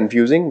little bit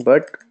confusing,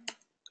 but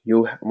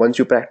once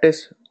you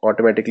practice,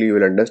 automatically you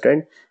will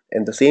understand,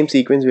 and the same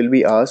sequence will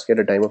be asked at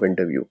a time of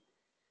interview.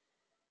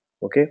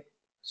 Okay,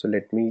 so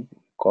let me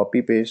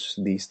copy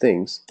paste these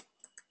things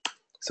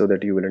so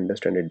that you will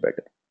understand it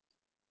better.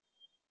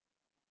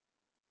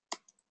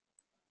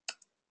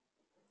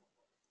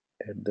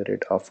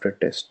 @after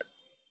test.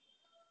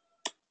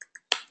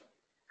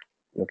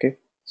 Okay,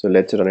 so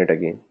let's run it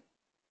again.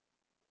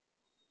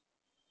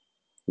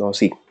 Now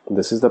see,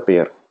 this is the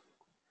pair.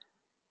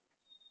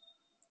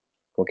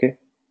 Okay,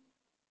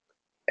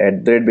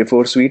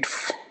 @before suite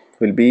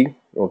will be,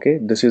 okay,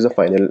 this is a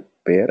final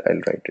pair.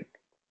 I'll write it.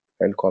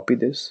 I'll copy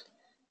this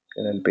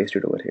and I'll paste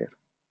it over here.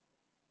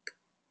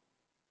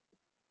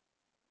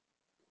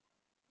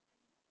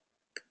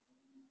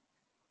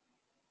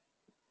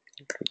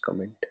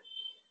 Comment.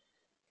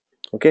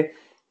 Okay,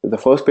 so the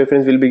first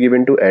preference will be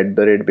given to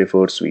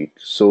 @before suite.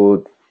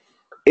 So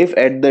if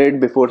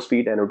 @before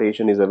suite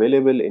annotation is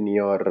available in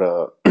your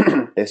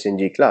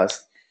TestNG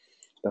class,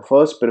 the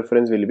first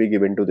preference will be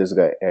given to this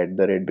guy,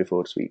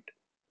 @before suite.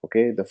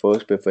 Okay, the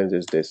first preference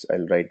is this.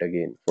 I'll write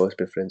again. First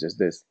preference is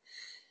this.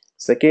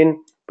 Second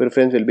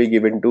preference will be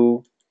given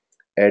to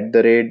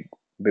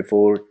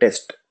 @before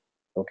test.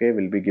 Okay,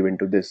 will be given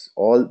to this.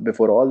 All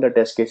before all the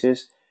test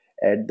cases,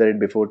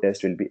 @before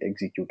test will be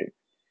executed.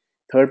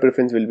 Third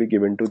preference will be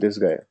given to this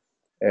guy,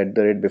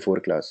 @before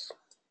class.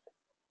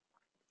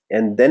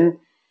 And then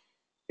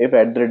if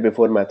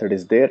 @before method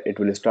is there, it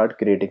will start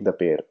creating the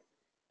pair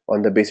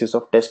on the basis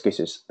of test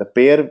cases. The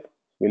pair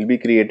will be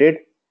created,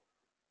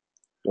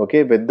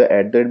 okay, with the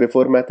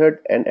 @before method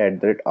and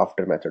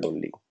 @after method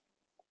only,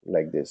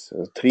 like this.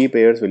 So three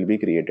pairs will be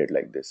created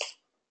like this.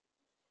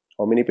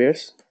 How many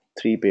pairs?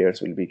 Three pairs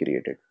will be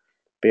created.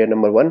 Pair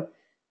number one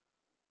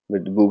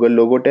with Google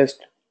logo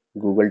test,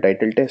 Google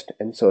title test,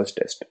 and search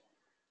test.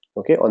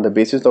 Okay, on the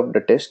basis of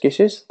the test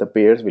cases, the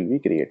pairs will be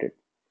created,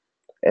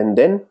 and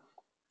then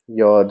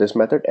this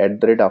method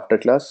 @after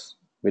class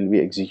will be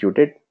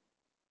executed.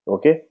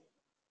 Okay,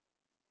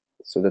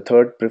 so the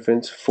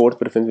fourth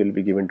preference will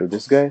be given to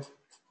this guy,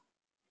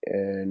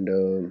 and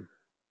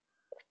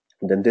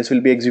then this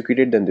will be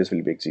executed, then this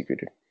will be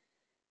executed,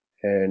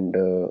 and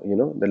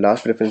the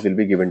last preference will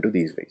be given to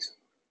these guys.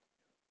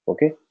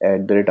 Okay,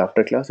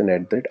 @after class and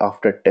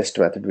 @after test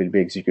method will be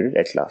executed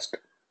at last.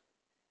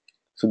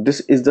 So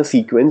this is the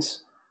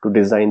sequence to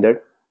design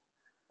that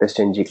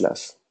TestNG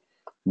class.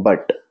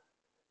 But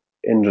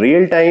in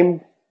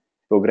real-time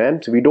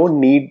programs, we don't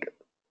need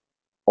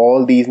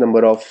all these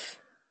number of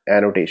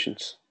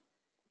annotations.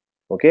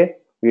 Okay,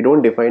 we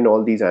don't define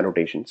all these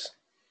annotations.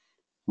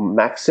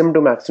 Maximum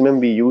to maximum,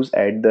 we use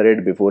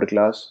 @before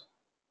class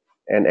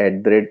and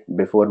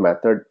 @before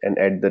method and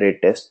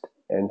 @test,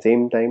 and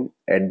same time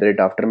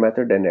 @after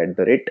method and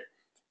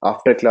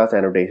 @after class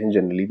annotation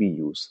generally we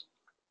use.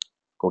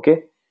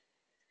 Okay,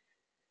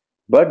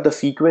 but the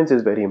sequence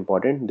is very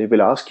important. They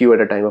will ask you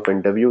at a time of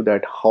interview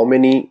that how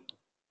many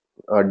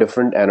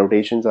different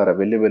annotations are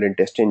available in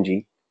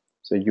TestNG.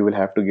 So you will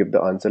have to give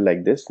the answer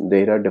like this.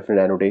 There are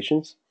different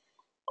annotations,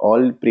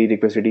 all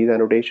prerequisites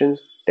annotations,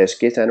 test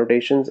case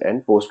annotations,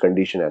 and post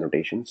condition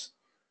annotations,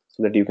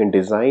 so that you can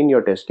design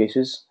your test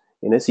cases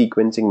in a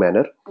sequencing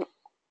manner.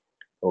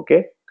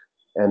 Okay,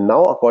 and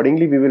now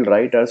accordingly we will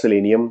write our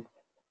Selenium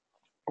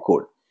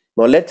code.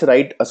 Now let's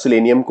write a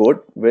Selenium code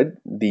with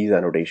these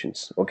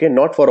annotations. Okay,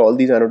 not for all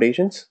these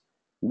annotations,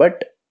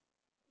 but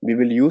we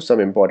will use some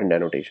important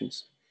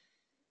annotations.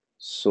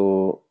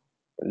 So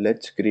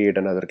let's create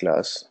another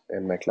class,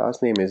 and my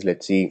class name is,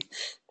 let's see,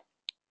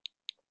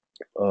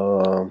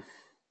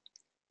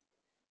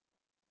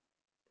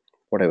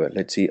 whatever,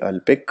 let's see, I'll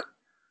pick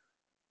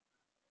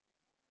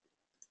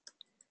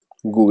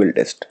Google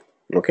test.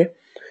 Okay,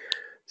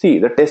 see,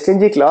 the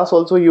TestNG class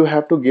also you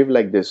have to give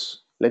like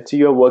this. Let's say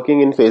you're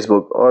working in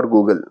Facebook or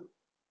Google,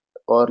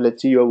 or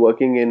let's say you're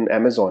working in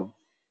Amazon.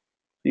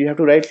 You have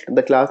to write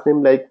the class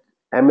name like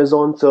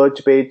Amazon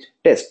search page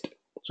test.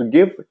 So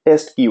give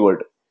test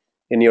keyword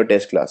in your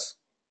test class.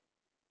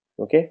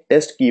 Okay,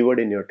 test keyword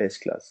in your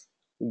test class.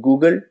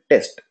 Google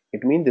test,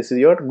 it means this is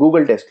your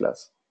Google test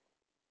class.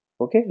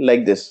 Okay,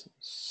 like this.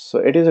 So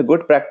it is a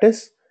good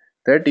practice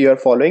that you are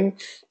following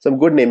some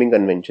good naming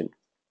convention.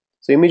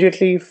 So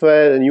immediately if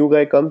a new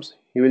guy comes,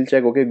 he will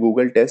check, okay,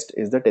 Google test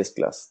is the test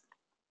class.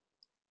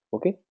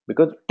 Okay,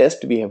 because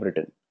test we have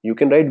written. You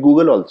can write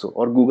Google also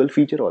or Google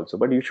feature also,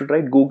 but you should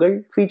write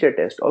Google feature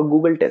test or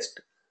Google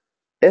test.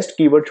 Test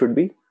keyword should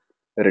be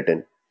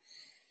written.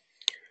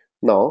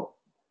 Now,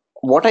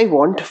 what I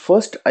want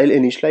first, I'll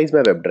initialize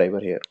my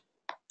WebDriver here.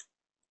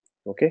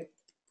 Okay,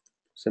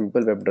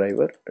 simple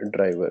WebDriver.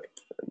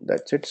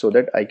 That's it, so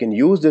that I can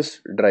use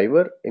this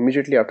driver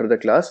immediately after the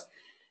class.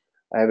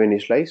 I have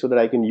initialized so that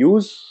I can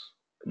use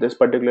this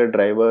particular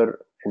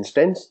driver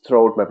instance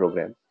throughout my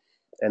program.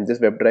 And this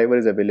WebDriver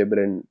is available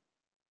in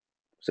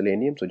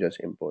Selenium, so just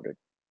import it.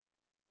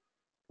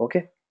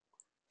 Okay,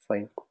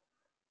 fine.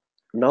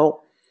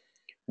 Now,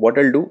 what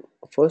I'll do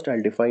first, I'll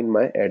define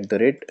my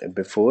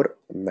 @before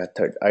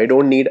method. I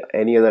don't need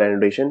any other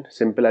annotation.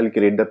 Simple, I'll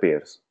create the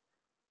pairs.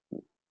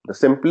 The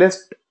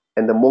simplest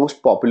and the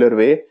most popular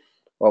way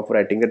of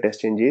writing a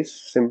test change is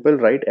simple,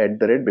 write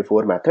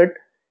 @before method,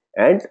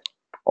 and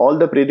all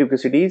the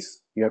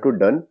prerequisites you have to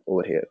done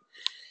over here.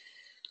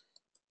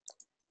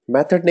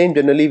 Method name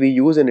generally we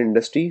use in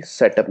industry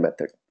setup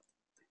method.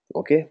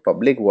 Okay,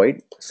 public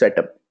void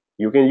setup.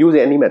 You can use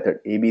any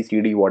method, A, B,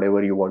 C, D,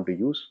 whatever you want to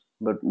use,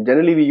 but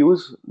generally we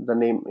use the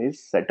name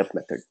is setup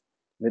method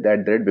with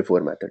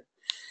 @before method,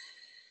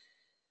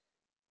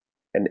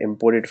 and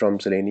import it from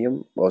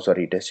Selenium,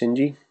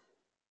 TestNG.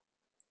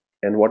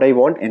 And what I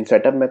want in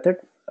setup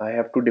method, I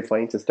have to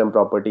define system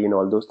property and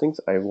all those things.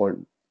 I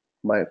want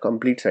my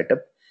complete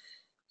setup.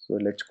 So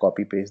let's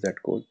copy paste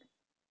that code.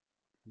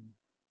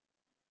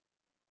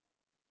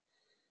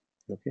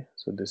 Okay,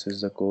 so this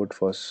is the code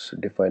for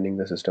defining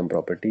the system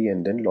property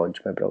and then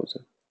launch my browser.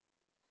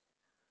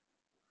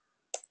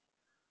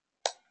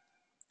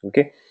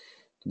 Okay,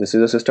 this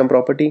is a system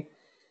property,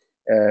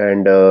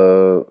 and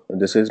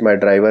this is my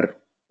driver.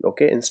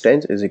 Okay,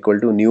 instance is equal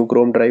to new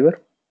Chrome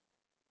driver,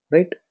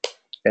 right?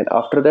 And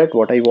after that,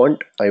 what I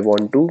want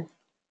to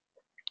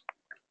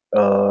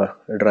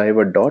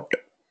driver dot,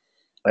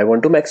 I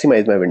want to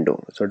maximize my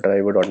window. So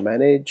driver dot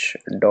manage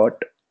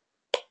dot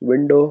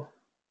window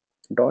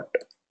dot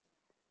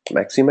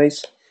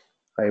maximize.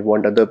 I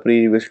want other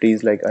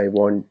prerequisites, like I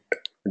want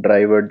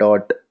driver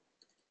dot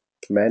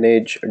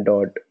manage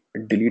dot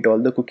delete all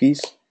the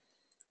cookies,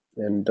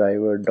 and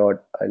driver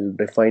dot, I'll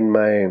define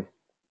my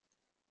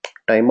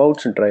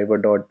timeouts. Driver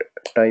dot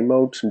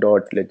timeouts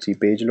dot, let's see,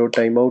 page load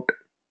timeout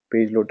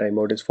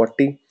is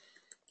 40.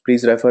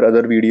 Please refer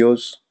other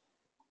videos,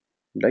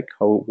 like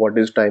what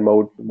is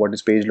timeout, what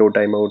is page load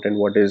timeout, and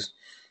what is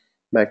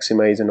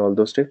maximize, and all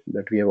those tips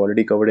that we have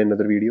already covered in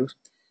other videos.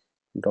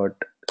 Dot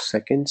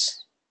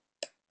seconds.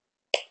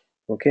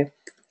 Okay,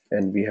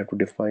 and we have to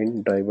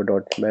define driver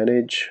dot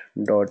manage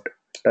dot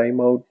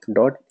timeout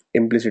dot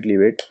implicitly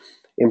wait.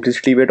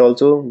 Implicitly wait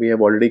also we have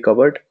already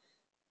covered,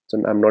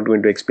 so I'm not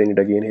going to explain it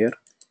again here.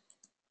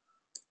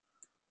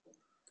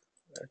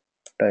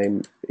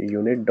 Time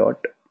unit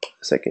dot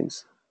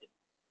seconds.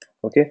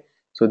 Okay,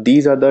 so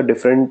these are the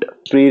different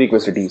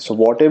prerequisites. So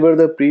whatever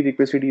the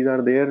prerequisites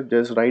are there,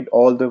 just write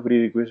all the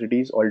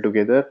prerequisites all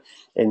together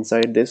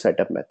inside this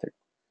setup method.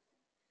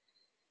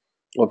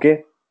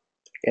 Okay,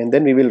 and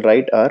then we will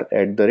write our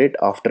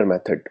 @after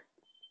method.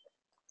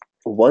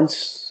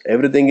 Once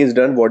everything is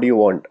done, what do you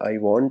want? I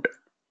want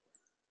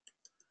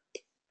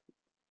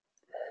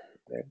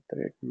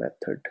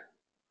 @method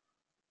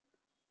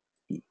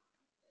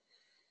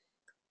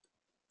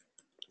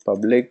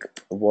public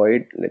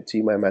void, let's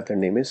see, my method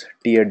name is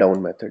tear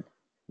down method.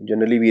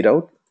 Generally we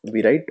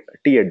write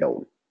tear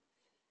down.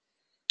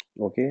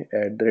 Okay,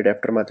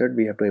 @after method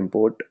we have to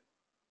import.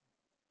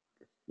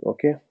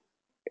 Okay,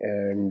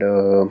 and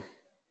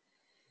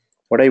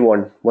what I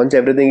want, once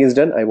everything is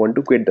done, I want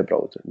to quit the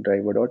browser.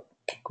 Driver dot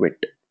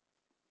quit.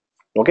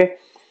 Okay,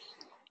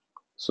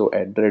 so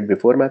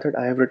 @before method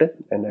I have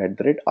written, and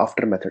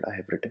 @after method I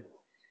have written.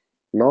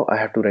 Now I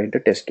have to write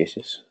the test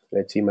cases.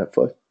 Let's see, my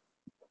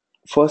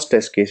first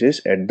test case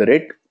is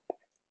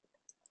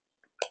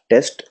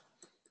 @test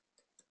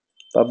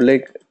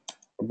public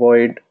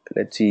void,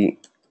 let's see,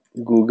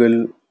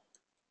 Google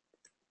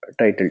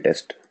title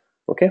test.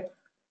 Okay,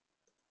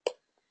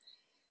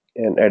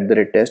 and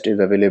 @test is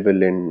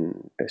available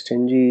in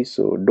TestNG,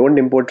 so don't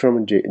import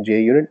from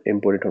JUnit,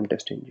 import it from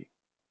TestNG.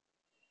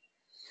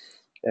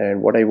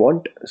 And what I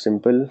want,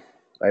 simple,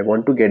 I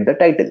want to get the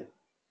title.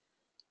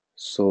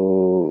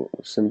 So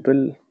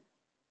simple,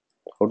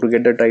 how to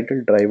get the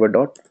title? Driver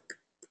dot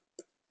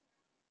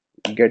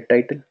get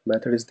title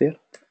method is there,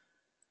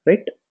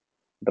 right?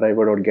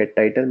 Driver dot get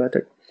title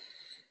method.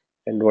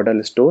 And what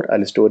I'll store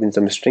in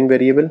some string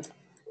variable.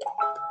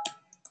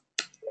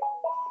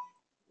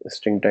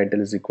 String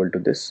title is equal to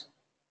this,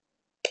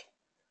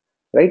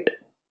 right?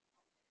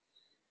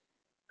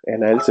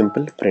 And I'll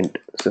simple print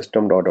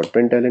system dot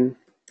println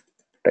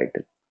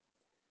title.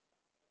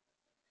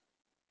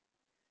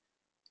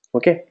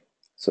 Okay,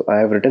 So I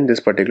have written this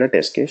particular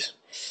test case,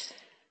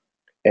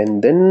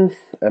 and then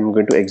I'm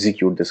going to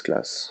execute this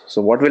class.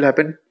 So what will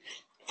happen?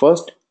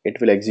 First, it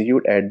will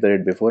execute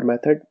 @before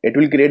method. It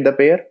will create the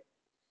pair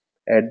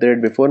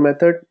 @before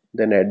method,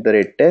 then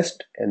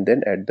 @test, and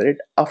then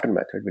 @after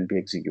method will be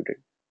executed.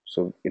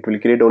 So it will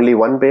create only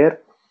one pair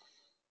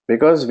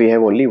because we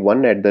have only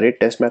one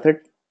 @test method.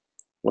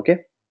 Okay,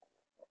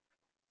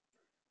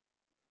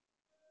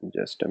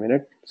 just a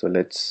minute. So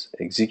let's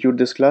execute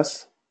this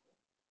class.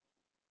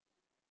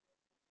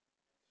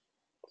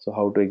 So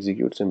how to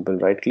execute? Simple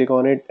right click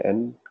on it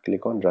and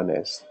click on run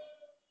as.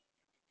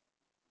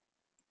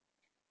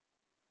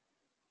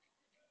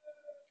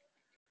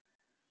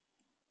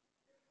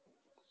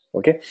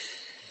 Okay,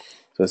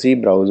 so see,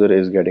 browser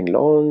is getting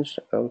launched.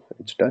 Oh,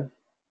 it's done.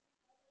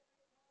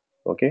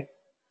 Okay,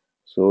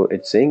 so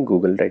it's saying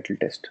Google title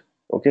test.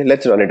 Okay,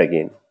 let's run it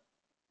again.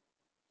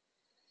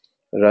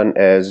 Run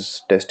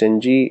as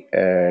TestNG,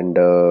 and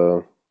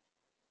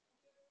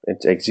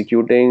it's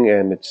executing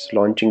and it's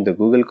launching the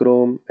Google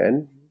Chrome,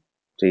 and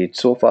see,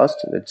 it's so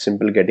fast. It's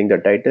simple getting the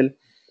title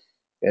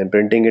and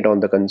printing it on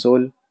the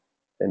console,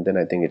 and then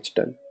I think it's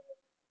done.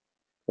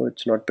 Oh,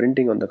 it's not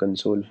printing on the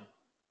console.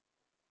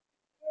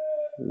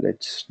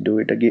 Let's do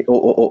it again.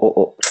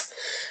 Oh.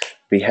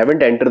 We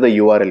haven't entered the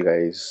URL,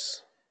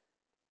 guys.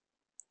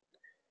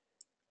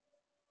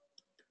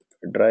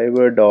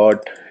 Driver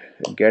dot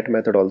get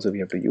method also we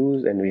have to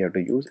use, and we have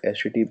to use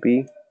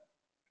http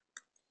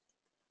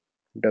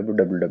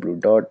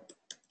www.google.com,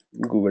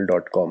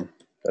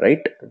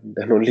 right?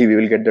 Then only we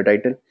will get the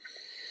title.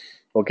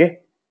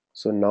 Okay,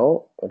 so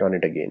now run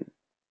it again.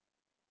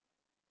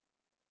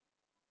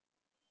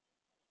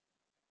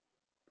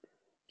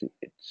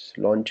 It's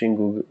launching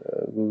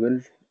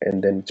Google,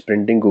 and then it's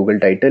printing Google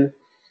title,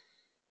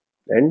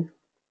 and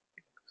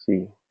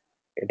see,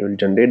 it will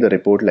generate the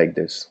report like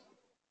this.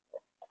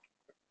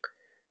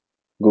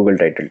 Google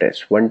title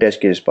test, one test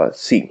case passed.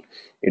 See,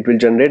 it will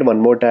generate one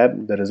more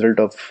tab, the result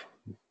of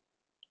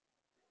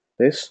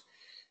this,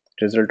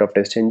 result of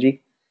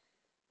TestNG.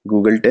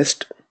 Google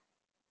test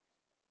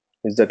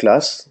is the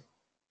class,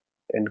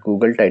 and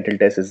Google title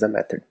test is the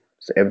method.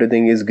 So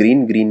everything is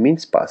green. Green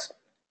means passed,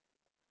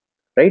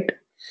 right?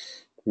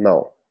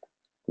 Now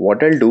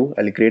what I'll do,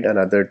 I'll create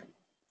another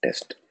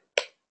test.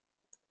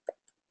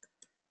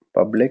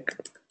 Public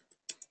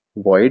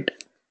void,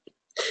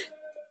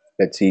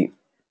 let's see,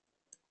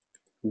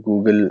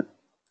 Google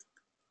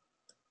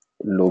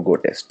logo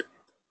test.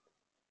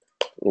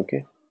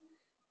 Okay,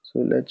 so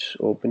let's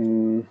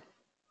open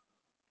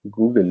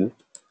Google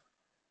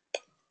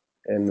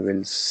and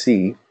we'll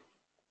see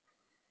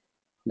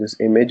this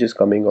image is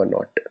coming or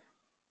not.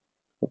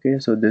 Okay,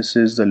 so this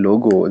is the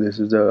logo, this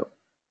is the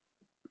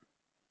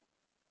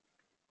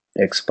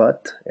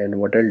XPath, and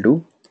what I'll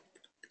do,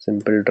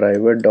 simple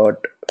driver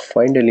dot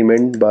find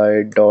element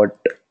by dot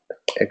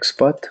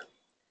XPath,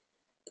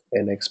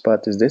 and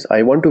XPath is this.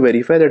 I want to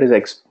verify that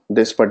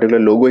this particular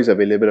logo is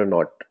available or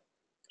not.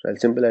 So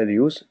I'll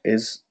use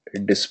is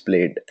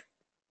displayed.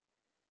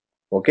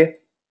 Okay,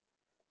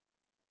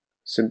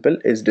 simple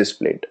is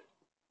displayed.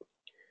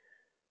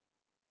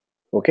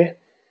 Okay,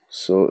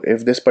 so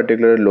if this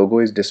particular logo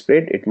is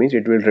displayed, it means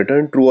it will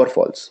return true or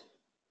false.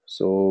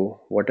 So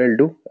what I'll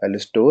do, I'll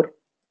store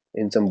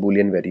in some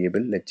boolean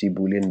variable. Let's see,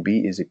 boolean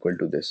b is equal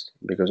to this,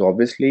 because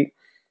obviously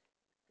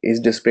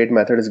is displayed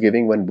method is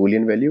giving one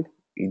boolean value,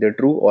 either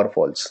true or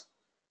false.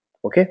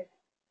 Okay,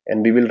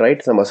 and we will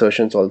write some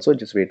assertions also.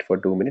 Just wait for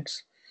 2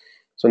 minutes.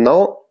 So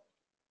now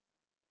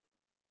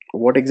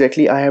what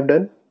exactly I have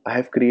done, I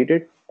have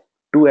created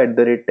two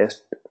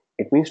 @test.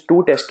 It means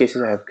two test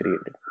cases I have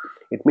created.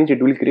 It means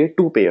it will create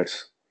two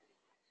pairs.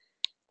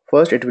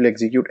 First it will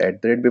execute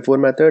 @before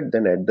method,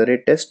 then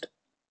 @test,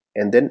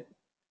 and then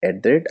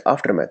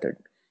 @after method.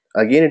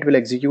 Again it will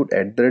execute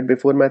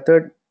 @before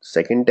method,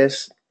 second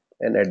test,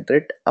 and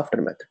 @after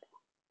method.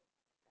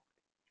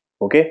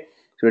 Okay,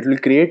 so it will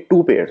create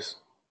two pairs.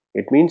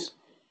 It means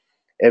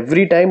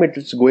every time it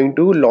is going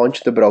to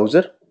launch the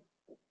browser.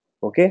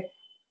 Okay,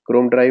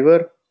 Chrome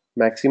driver,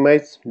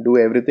 maximize, do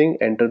everything,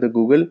 enter the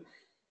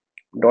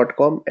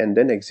google.com, and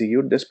then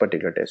execute this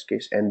particular test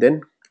case, and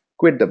then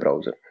quit the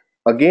browser.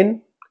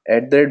 Again,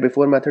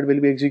 @before method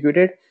will be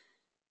executed.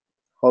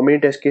 How many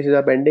test cases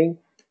are pending?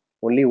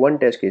 Only one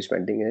test case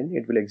pending, and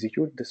it will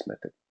execute this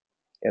method,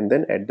 and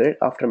then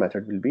 @after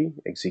method will be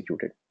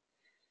executed.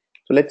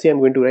 So let's see, I'm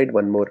going to write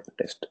one more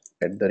test.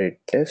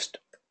 @test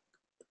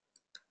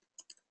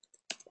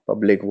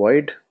public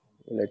void.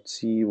 Let's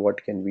see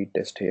what can we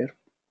test here.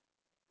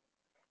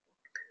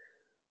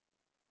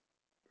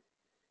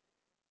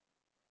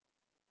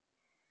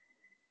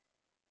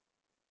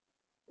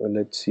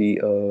 Let's see,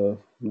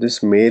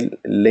 this mail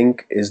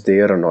link is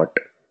there or not.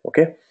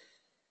 Okay,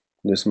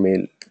 this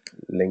mail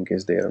link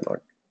is there or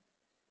not.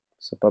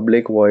 So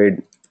public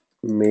void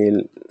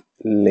mail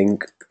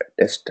link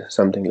test,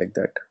 something like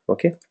that.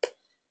 Okay,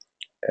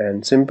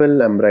 and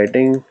simple, I'm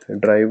writing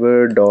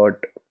driver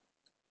dot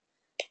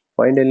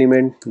find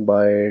element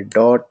by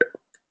dot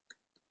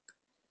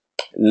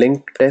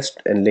link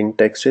test, and link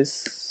text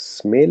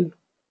is mail,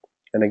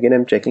 and again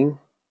I'm checking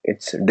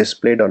it's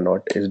displayed or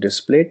not. Is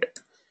displayed,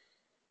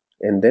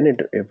 and then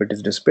if it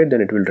is displayed,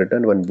 then it will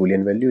return one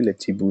boolean value.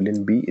 Let's see,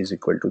 boolean b is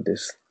equal to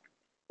this.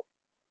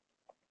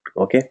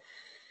 Okay,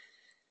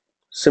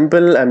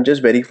 simple. I'm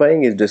just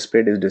verifying is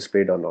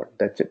displayed or not.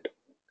 That's it.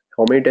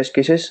 How many test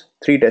cases?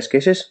 3 test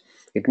cases.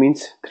 It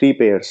means 3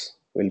 pairs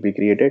will be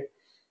created.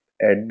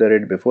 At the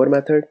rate before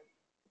method,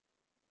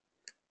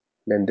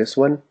 then this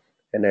one,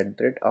 and at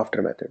the rate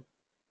after method.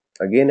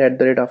 Again at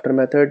the rate after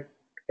method,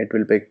 it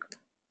will pick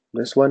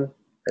this one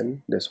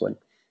and this one.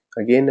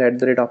 Again at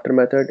the rate after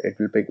method, it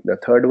will pick the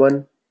third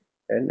one,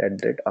 and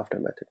at the rate after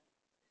method.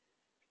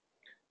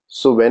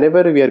 So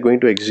whenever we are going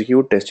to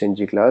execute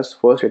TestNG class,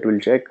 first it will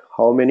check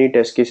how many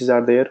test cases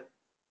are there.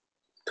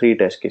 3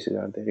 test cases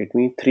are there. It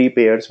means 3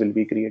 pairs will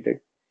be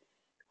created.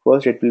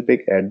 First it will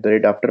pick at the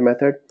rate after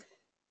method,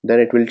 then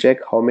it will check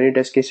how many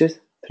test cases.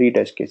 3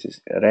 test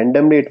cases.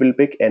 Randomly it will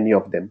pick any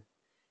of them.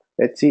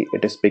 Let's see,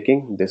 it is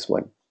picking this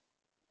one.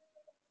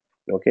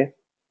 Okay,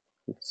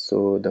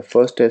 so the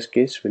first test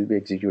case will be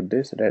execute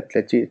this.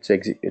 Let's see,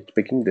 it's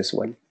picking this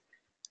one,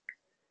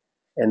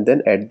 and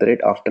then at the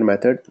rate after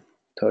method,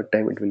 third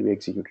time it will be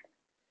executed.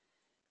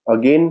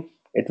 Again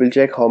it will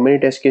check how many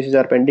test cases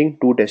are pending.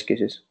 2 test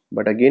cases,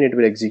 but again it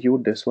will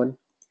execute this one.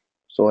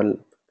 So on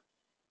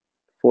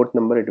fourth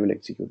number it will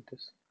execute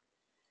this.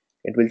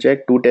 It will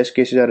check 2 test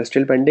cases are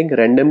still pending.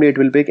 Randomly it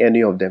will pick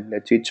any of them.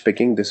 Let's see, it's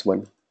picking this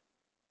one,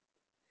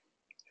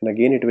 and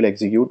again it will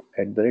execute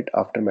at the rate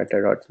after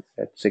method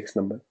at 6th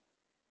number.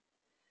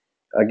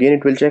 Again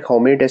it will check how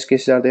many test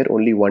cases are there.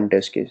 Only 1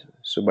 test case.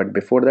 So but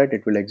before that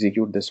it will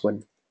execute this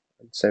one,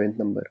 7th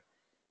number,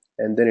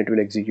 and then it will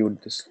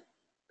execute this,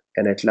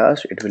 and at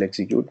last it will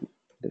execute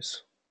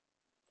this.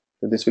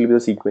 So this will be the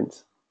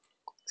sequence.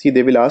 See,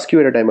 they will ask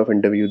you at a time of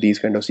interview these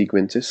kind of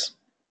sequences.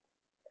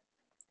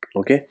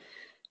 Okay,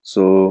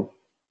 so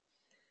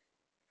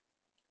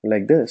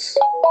like this.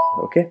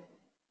 Okay,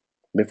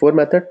 before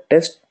method,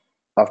 test,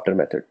 after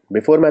method,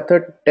 before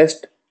method,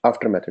 test,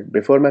 after method,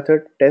 before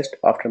method, test,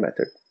 after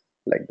method,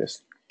 like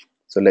this.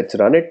 So let's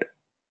run it.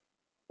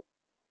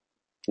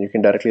 You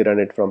can directly run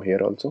it from here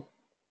also.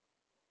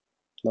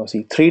 Now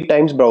see, 3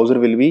 times browser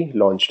will be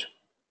launched.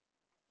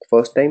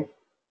 First time,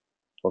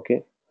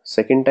 okay,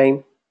 second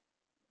time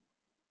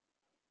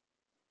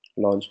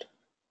launched,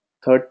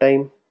 third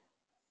time,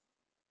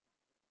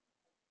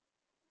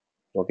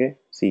 okay.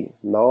 See,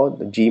 now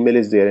the Gmail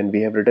is there and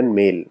we have written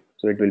mail,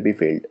 so it will be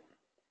failed.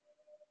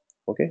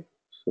 Okay,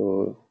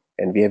 so,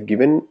 and we have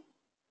given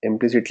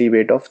implicitly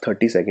wait of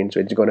 30 seconds, so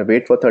it's gonna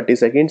wait for 30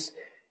 seconds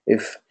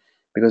if,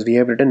 because we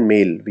have written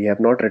mail, we have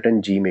not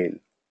written Gmail.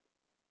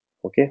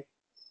 Okay,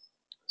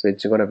 so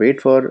it's gonna wait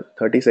for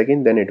 30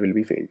 seconds, then it will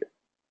be failed.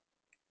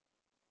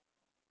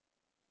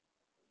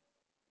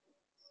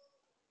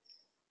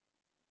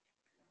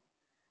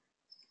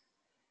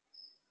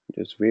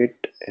 Just wait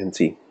and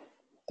see,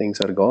 things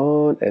are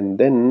gone, and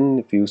then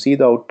if you see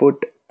the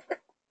output,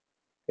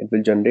 it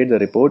will generate the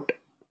report.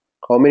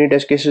 How many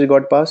test cases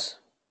got passed?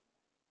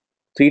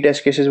 3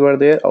 test cases were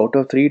there. Out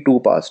of 3, 2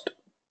 passed.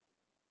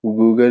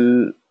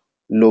 Google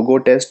logo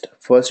test,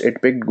 first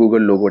it picked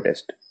Google logo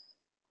test.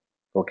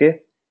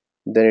 Okay,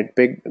 then it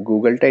picked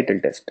Google title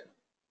test,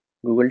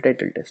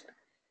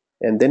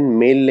 and then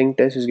mail link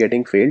test is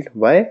getting failed.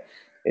 Why?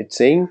 It's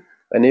saying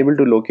unable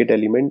to locate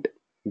element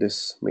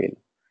this mail.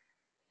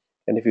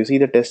 And if you see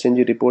the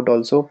TestNG report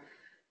also,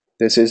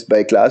 this is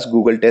by class.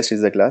 Google test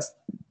is the class.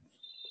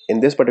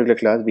 In this particular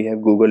class, we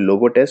have Google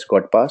logo test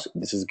got passed.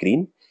 This is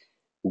green.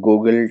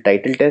 Google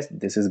title test.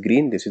 This is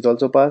green. This is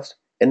also passed.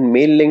 And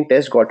mail link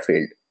test got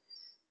failed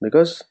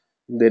because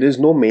there is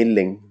no mail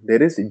link.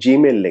 There is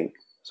Gmail link.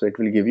 So it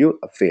will give you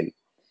a fail.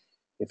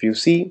 If you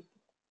see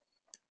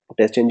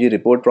TestNG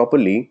report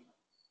properly,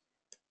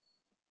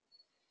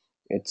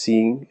 it's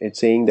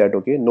saying that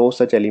okay, no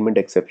such element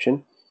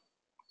exception.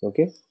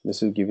 Okay,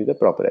 this will give you the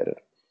proper error,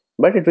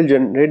 but it will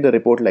generate the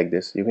report like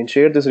this. You can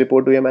share this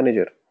report to your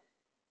manager.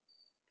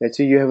 Let's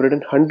say you have written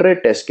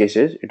 100 test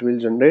cases, it will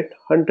generate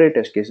 100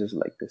 test cases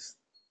like this.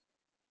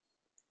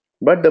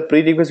 But the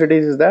prerequisite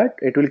is that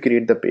it will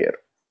create the pair.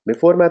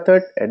 Before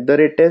method, at the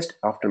rate test,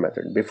 after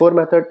method. Before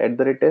method, at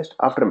the rate test,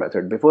 after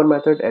method. Before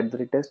method, at the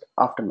rate test,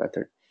 after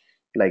method.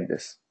 Like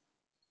this.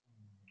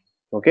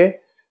 Okay.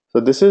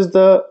 So this is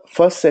the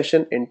first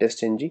session in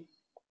TestNG.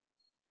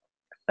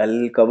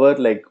 I'll cover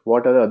like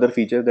what are the other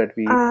features that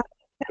we.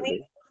 Naveen,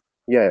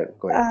 Yeah,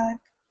 go ahead.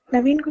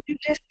 Naveen, could you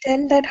just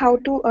tell that how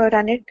to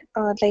run it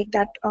like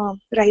that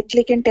right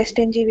click in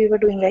TestNG we were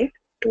doing, right,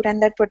 to run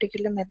that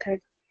particular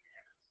method?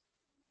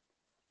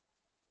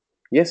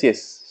 Yes.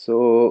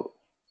 So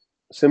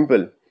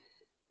simple.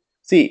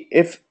 See,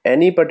 if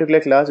any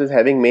particular class is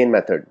having main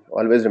method,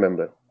 always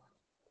remember.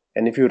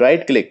 And if you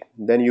right click,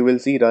 then you will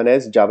see run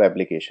as Java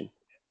application.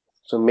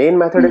 So main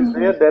method is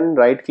there, then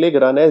right click,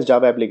 run as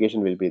Java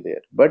application will be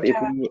there. But if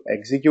Java. you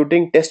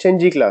executing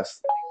TestNG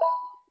class,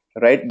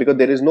 right, because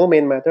there is no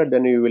main method,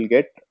 then you will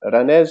get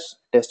run as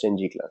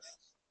TestNG class.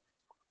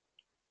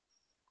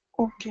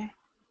 Okay.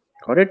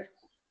 Got it?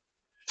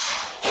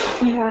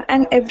 Yeah,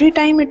 and every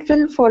time it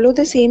will follow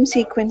the same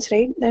sequence,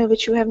 right?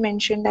 Which you have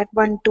mentioned, that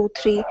 1, 2,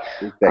 3,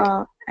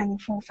 Exactly.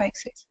 and 4, 5,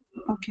 6.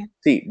 Okay.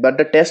 See, but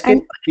the test case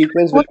And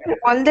sequence go will be through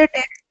different. all the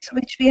tests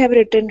which we have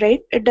written,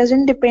 right? It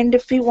doesn't depend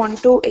if we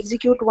want to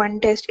execute one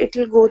test. It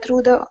will go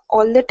through the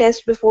all the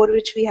tests before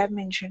which we have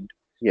mentioned.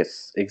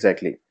 Yes,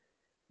 exactly.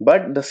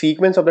 But the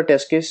sequence of the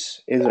test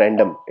case is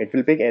random. It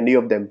will pick any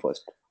of them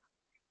first.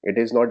 It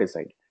is not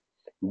decided.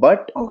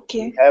 But we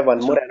Okay. have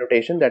one So, more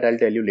annotation that I'll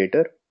tell you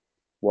later.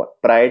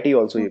 What priority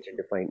also you okay. can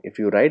define. If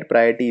you write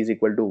priority is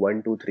equal to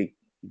 1, 2, 3,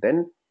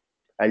 then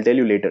I'll tell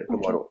you later Okay.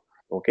 tomorrow.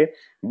 Okay.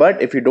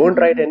 But if you don't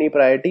write Mhm. any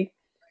priority,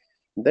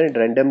 then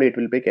randomly it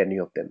will pick any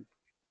of them.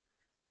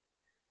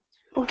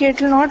 Okay,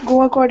 it will not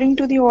go according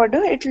to the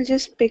order. It will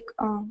just pick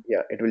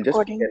Yeah, it will just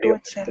pick according any to of them.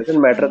 itself.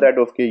 Doesn't matter Any. that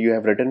okay, you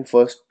have written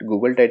first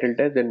Google title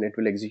test, then it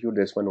will execute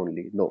this one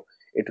only. No,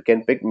 it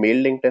can pick mail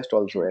link test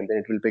also, and then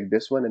it will pick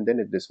this one, and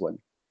then this one.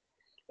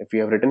 If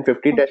you have written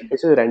 50 test Okay.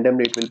 cases,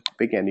 randomly it will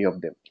pick any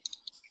of them.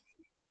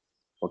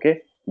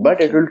 Okay,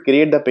 but it Okay. will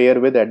create the pair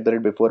with at the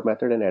rate before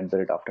method and at the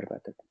rate after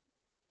method.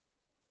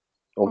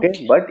 Okay,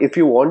 Okay. but if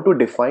you want to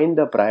define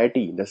the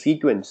priority, the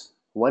sequence,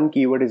 one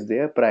keyword is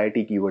there,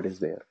 priority keyword is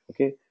there.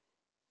 Okay,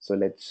 so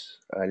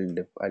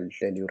I'll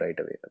tell you right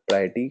away.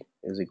 Priority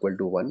is equal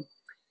to 1.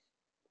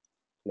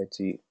 Let's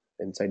see,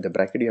 inside the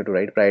bracket you have to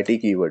write priority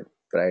keyword.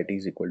 Priority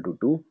is equal to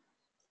 2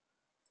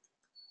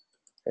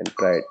 and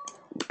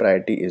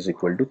priority is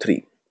equal to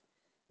 3.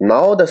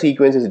 Now the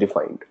sequence is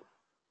defined.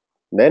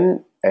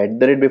 Then at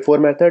the rate before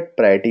method,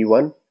 priority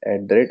 1,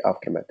 at the rate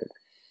after method.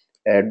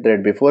 At the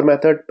rate before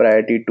method,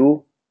 priority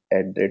 2,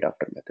 at the rate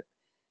after method.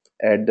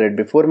 At the rate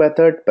before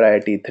method,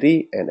 priority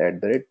 3, and at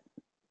the rate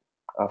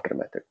after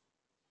method.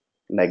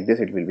 Like this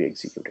it will be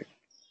executed.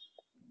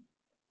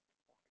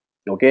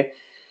 Okay,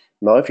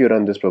 now if you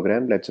run this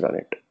program, let's run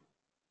it.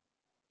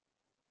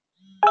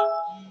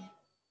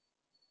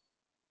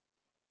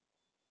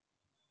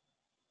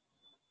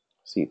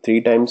 See,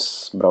 3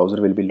 times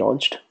browser will be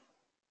launched,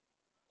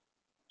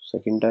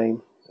 second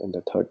time and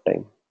the third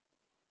time.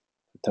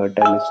 The third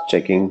time is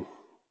checking.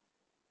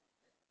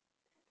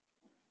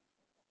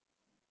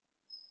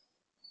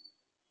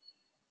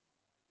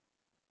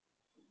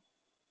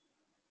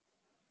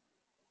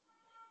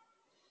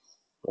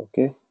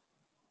 Okay,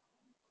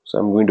 so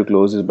I'm going to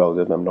close this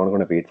browser. I'm not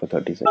going to wait for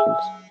 30 seconds.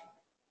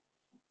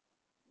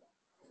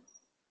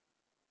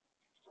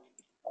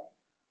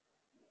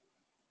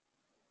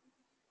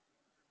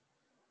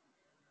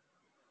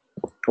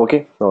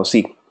 Okay, now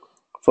see,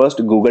 first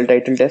Google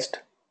title test,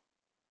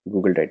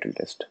 Google title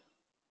test,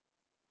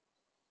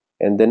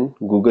 and then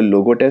Google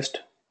logo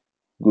test,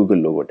 Google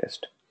logo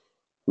test,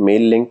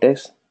 mail link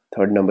test,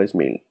 third number is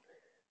mail.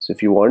 So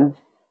if you want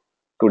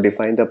to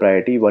define the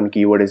priority, one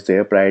keyword is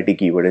there, priority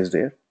keyword is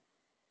there.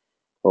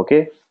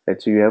 Okay,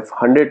 let's say you have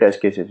 100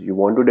 test cases. You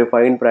want to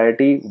define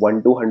priority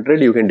 1 to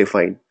 100, you can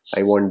define.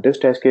 I want this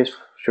test case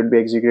should be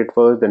executed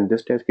first, then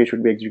this test case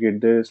should be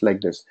executed this, like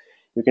this.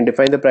 You can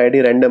define the priority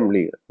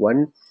randomly.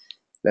 1,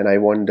 then I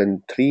want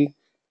then 3,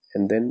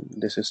 and then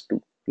this is 2.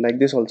 Like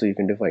this also you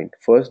can define.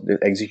 First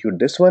execute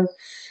this one,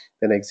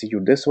 then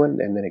execute this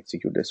one, and then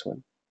execute this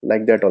one.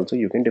 Like that also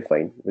you can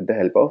define with the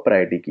help of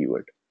priority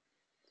keyword.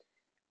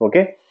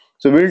 Okay,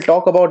 so we'll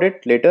talk about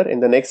it later in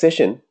the next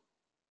session.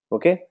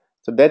 Okay,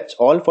 so that's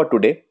all for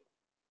today.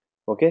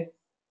 Okay,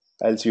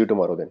 I'll see you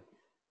tomorrow then.